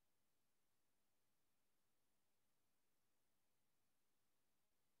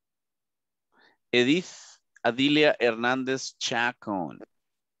 Edith Adilia Hernández Chacón.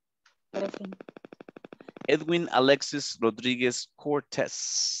 Edwin Alexis Rodriguez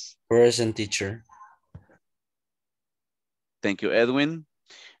Cortez. Present, teacher. Thank you, Edwin.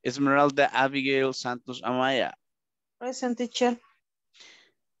 Esmeralda Abigail Santos Amaya. Present, teacher.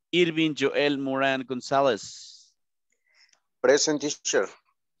 Irving Joel Moran Gonzalez. Present, teacher.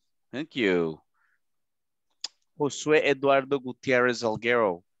 Thank you. Josué Eduardo Gutierrez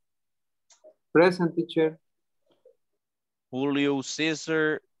Alguero. Present, teacher. Julio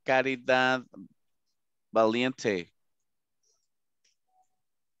Cesar Caridad Valiente.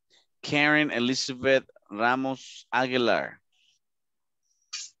 Karen Elizabeth Ramos Aguilar.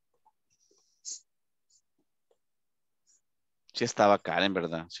 Sí estaba Karen,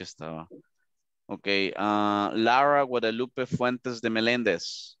 ¿verdad? Sí estaba. Ok. Lara Guadalupe Fuentes de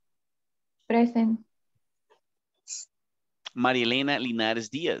Meléndez. Present. Marilena Linares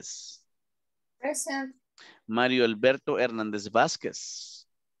Díaz. Present. Mario Alberto Hernández Vázquez.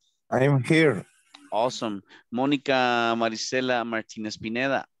 I'm here. Awesome. Mónica Marisela Martínez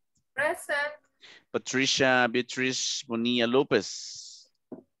Pineda. Present. Patricia Beatriz Bonilla López.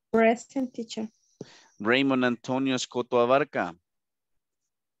 Present, teacher. Raymond Antonio Escoto Abarca.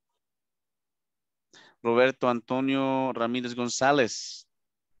 Roberto Antonio Ramírez González.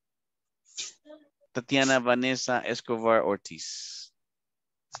 Tatiana Vanessa Escobar Ortiz.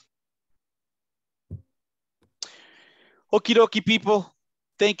 Okie dokie, people.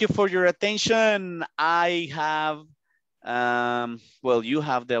 Thank you for your attention. I have, well, you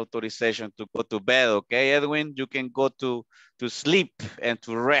have the authorization to go to bed, okay, Edwin? You can go to sleep and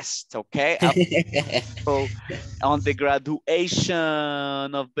to rest, okay? So, on the graduation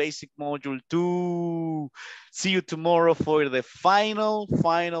of basic module 2. See you tomorrow for the final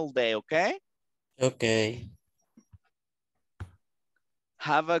day, okay? Okay.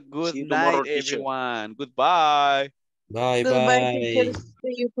 Have a good See you night, tomorrow, teacher. everyone. Goodbye. Bye, Goodbye, bye. teacher.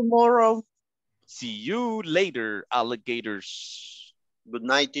 See you tomorrow. See you later, alligators. Good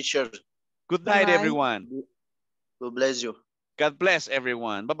night, teacher. Good night, night. everyone. God bless you. God bless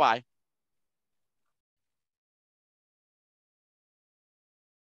everyone. Bye-bye.